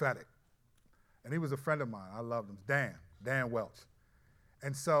being prophetic. And he was a friend of mine. I loved him. Dan Welch.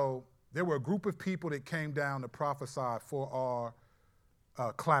 And so there were a group of people that came down to prophesy for our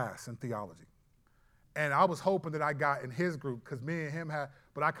class in theology. And I was hoping that I got in his group because me and him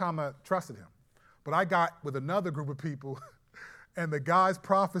but I kind of trusted him. But I got with another group of people, and the guy's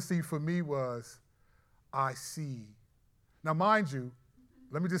prophecy for me was, I see. Now, mind you,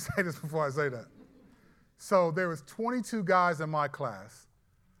 let me just say this before I say that. So there was 22 guys in my class.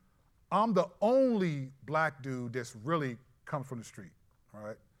 I'm the only black dude that's really comes from the street, all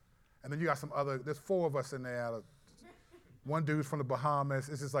right? And then you got there's 4 of us in there. One dude's from the Bahamas.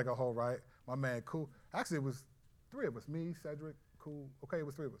 It's just like a whole, right? My man, cool. Actually, it was 3 of us, me, Cedric, cool. Okay, it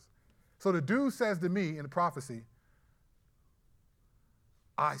was 3 of us. So the dude says to me in the prophecy,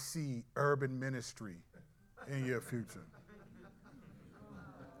 I see urban ministry in your future.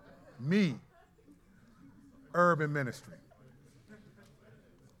 Me, urban ministry.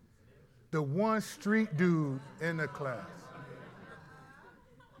 The one street dude in the class.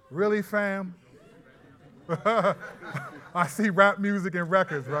 Really, fam? I see rap music and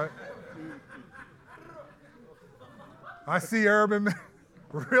records, right? I see urban ministry.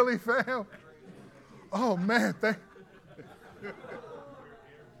 Really, fam? Oh, man,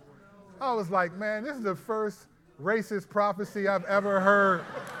 I was like, man, this is the first racist prophecy I've ever heard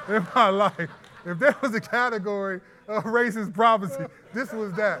in my life. If there was a category of racist prophecy, this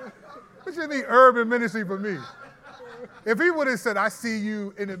was that. It should be urban ministry for me. If he would have said, I see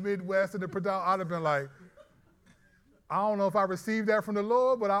you in the Midwest and the predominant, I'd have been like, I don't know if I received that from the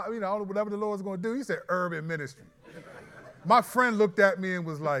Lord, but I don't know whatever the Lord's going to do. He said urban ministry. My friend looked at me and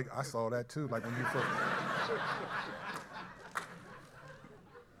was like, I saw that too, like when you first.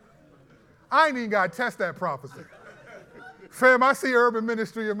 I ain't even got to test that prophecy. Fam, I see urban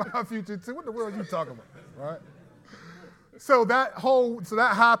ministry in my future too. What the world are you talking about, right? So that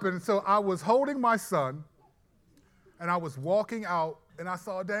happened. So I was holding my son, and I was walking out, and I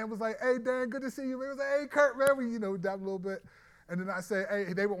saw Dan was like, hey, Dan, good to see you. He was like, hey, Kurt, man, we dabbed a little bit. And then I said,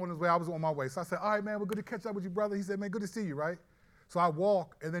 hey, they were on his way. I was on my way. So I said, all right, man, we're good to catch up with you, brother. He said, man, good to see you, right? So I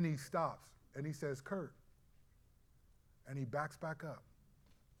walk, and then he stops, and he says, Kurt. And he backs back up.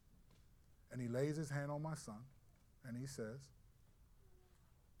 And he lays his hand on my son, And he says,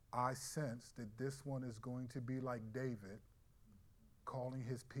 I sense that this one is going to be like David, calling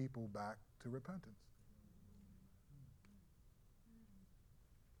his people back to repentance.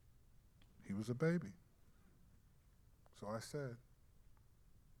 He was a baby. So I said,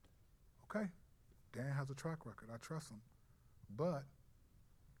 okay, Dan has a track record. I trust him. But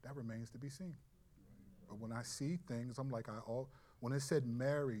that remains to be seen. But when I see things, I'm like, when it said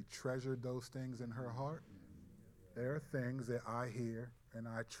Mary treasured those things in her heart, there are things that I hear and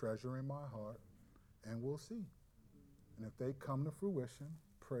I treasure in my heart, and we'll see. And if they come to fruition,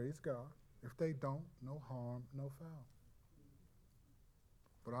 praise God. If they don't, no harm, no foul.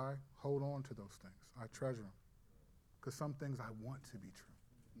 But I hold on to those things. I treasure them. Because some things I want to be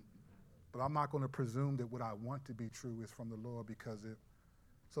true. But I'm not going to presume that what I want to be true is from the Lord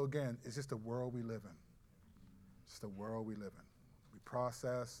so again, it's just the world we live in. It's the world we live in. We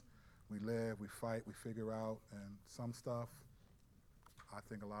process, we live, we fight, we figure out, and some stuff, I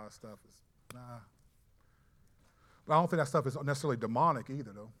think a lot of stuff is, nah. But I don't think that stuff is necessarily demonic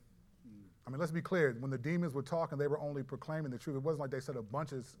either, though. I mean, let's be clear. When the demons were talking, they were only proclaiming the truth. It wasn't like they said a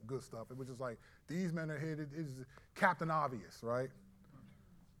bunch of good stuff. It was just like, these men are here. It's Captain Obvious, right?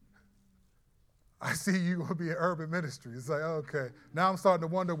 I see you going to be in urban ministry. It's like, okay. Now I'm starting to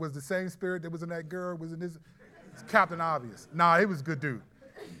wonder, was the same spirit that was in that girl, was in this? It's Captain Obvious. Nah, he was a good dude.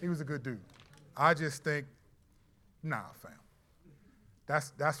 He was a good dude. I just think, nah, fam.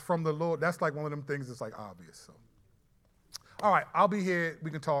 That's from the Lord. That's like one of them things that's like obvious, so. All right, I'll be here.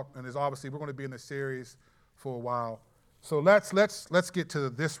 We can talk, and obviously we're going to be in this series for a while. So let's get to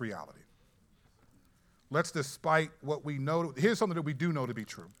this reality. Despite what we know, here's something that we do know to be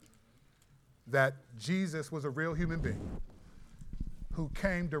true, that Jesus was a real human being who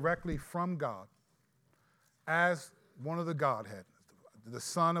came directly from God as one of the Godhead, the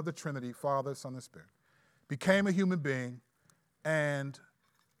Son of the Trinity, Father, Son, and Spirit, became a human being and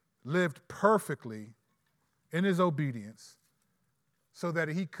lived perfectly in his obedience so that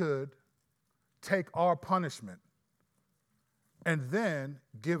he could take our punishment and then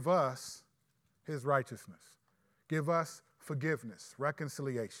give us his righteousness, give us forgiveness,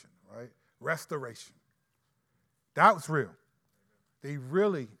 reconciliation, right? Restoration. That was real. He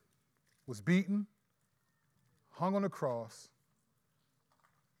really was beaten, hung on the cross,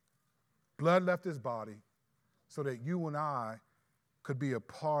 blood left his body so that you and I could be a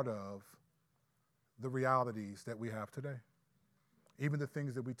part of the realities that we have today, even the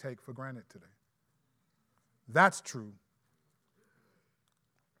things that we take for granted today. That's true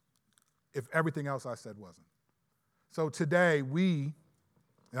if everything else I said wasn't. So today and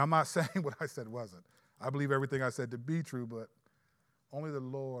I'm not saying what I said wasn't. I believe everything I said to be true, but only the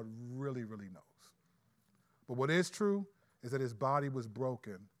Lord really, really knows. But what is true is that his body was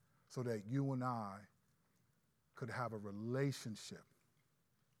broken so that you and I could have a relationship.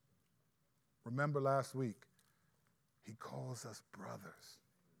 Remember last week, he calls us brothers.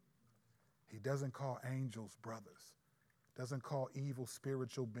 He doesn't call angels brothers. Doesn't call evil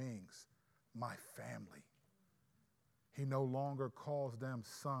spiritual beings my family. He no longer calls them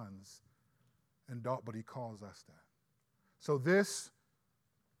sons and daughters, but he calls us that. So this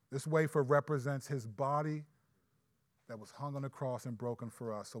wafer represents his body that was hung on the cross and broken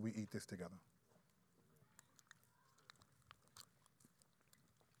for us, so we eat this together.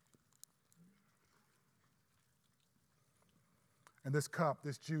 And this cup,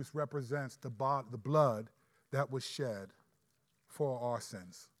 this juice, represents the blood that was shed for our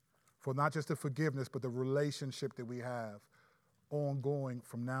sins, for not just the forgiveness, but the relationship that we have ongoing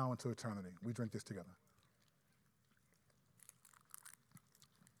from now into eternity. We drink this together.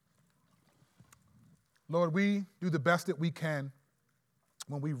 Lord, we do the best that we can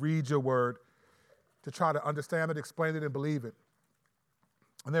when we read your word to try to understand it, explain it, and believe it.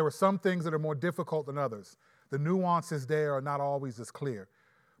 And there are some things that are more difficult than others. The nuances there are not always as clear.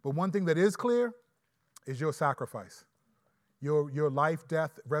 But one thing that is clear is your sacrifice. Your life,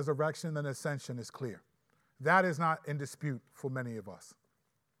 death, resurrection, and ascension is clear. That is not in dispute for many of us.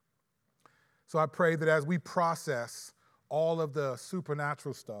 So I pray that as we process all of the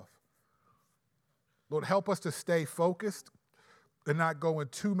supernatural stuff, Lord, help us to stay focused and not go in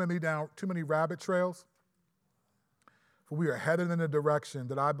too many rabbit trails. For we are headed in a direction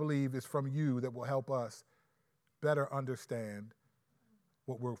that I believe is from you that will help us better understand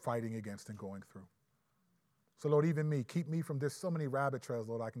what we're fighting against and going through. So, Lord, even me, keep me from, there's so many rabbit trails,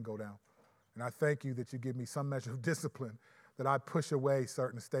 Lord, I can go down. And I thank you that you give me some measure of discipline, that I push away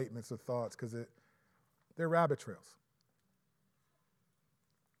certain statements or thoughts because they're rabbit trails.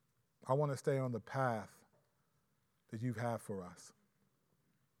 I want to stay on the path that you have for us.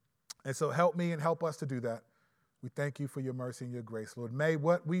 And so help me and help us to do that. We thank you for your mercy and your grace, Lord. May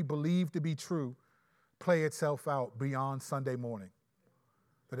what we believe to be true play itself out beyond Sunday morning,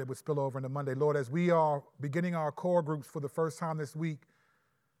 that it would spill over into Monday. Lord, as we are beginning our core groups for the first time this week,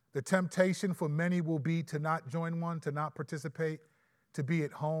 the temptation for many will be to not join one, to not participate, to be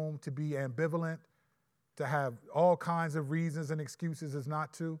at home, to be ambivalent, to have all kinds of reasons and excuses as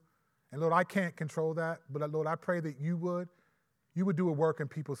not to. And Lord, I can't control that, but Lord, I pray that you would do a work in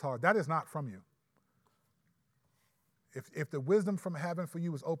people's heart. That is not from you. If the wisdom from heaven for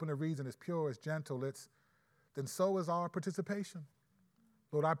you is open to reason, is pure, is gentle, then so is our participation.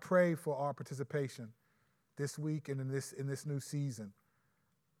 Lord, I pray for our participation this week and in this new season.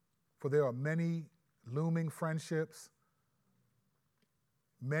 For there are many looming friendships,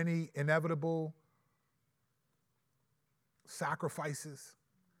 many inevitable sacrifices,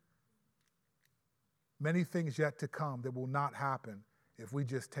 many things yet to come that will not happen if we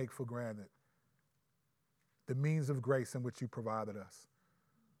just take for granted the means of grace in which you provided us.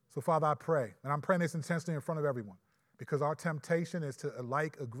 So, Father, I pray, and I'm praying this intentionally in front of everyone, because our temptation is to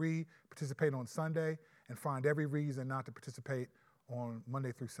agree, participate on Sunday, and find every reason not to participate on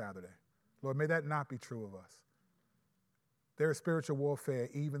Monday through Saturday. Lord, may that not be true of us. There is spiritual warfare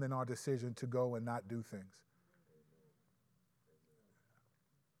even in our decision to go and not do things.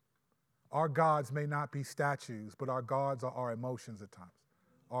 Our gods may not be statues, but our gods are our emotions at times,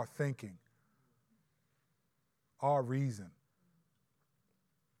 our thinking, our reason.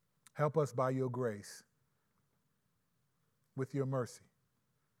 Help us by your grace, with your mercy.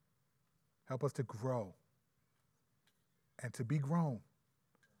 Help us to grow and to be grown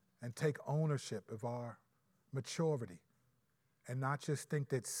and take ownership of our maturity and not just think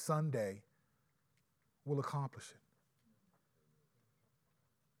that Sunday will accomplish it.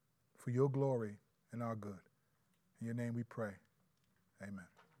 For your glory and our good. In your name we pray. Amen.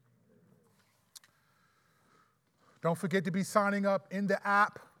 Don't forget to be signing up in the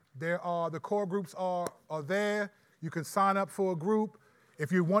app. The core groups are there. You can sign up for a group.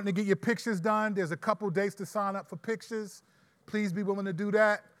 If you're wanting to get your pictures done, there's a couple dates to sign up for pictures. Please be willing to do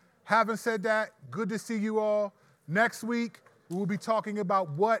that. Having said that, good to see you all. Next week, we will be talking about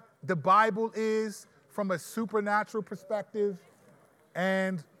what the Bible is from a supernatural perspective.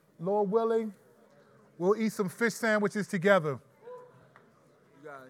 And Lord willing, we'll eat some fish sandwiches together.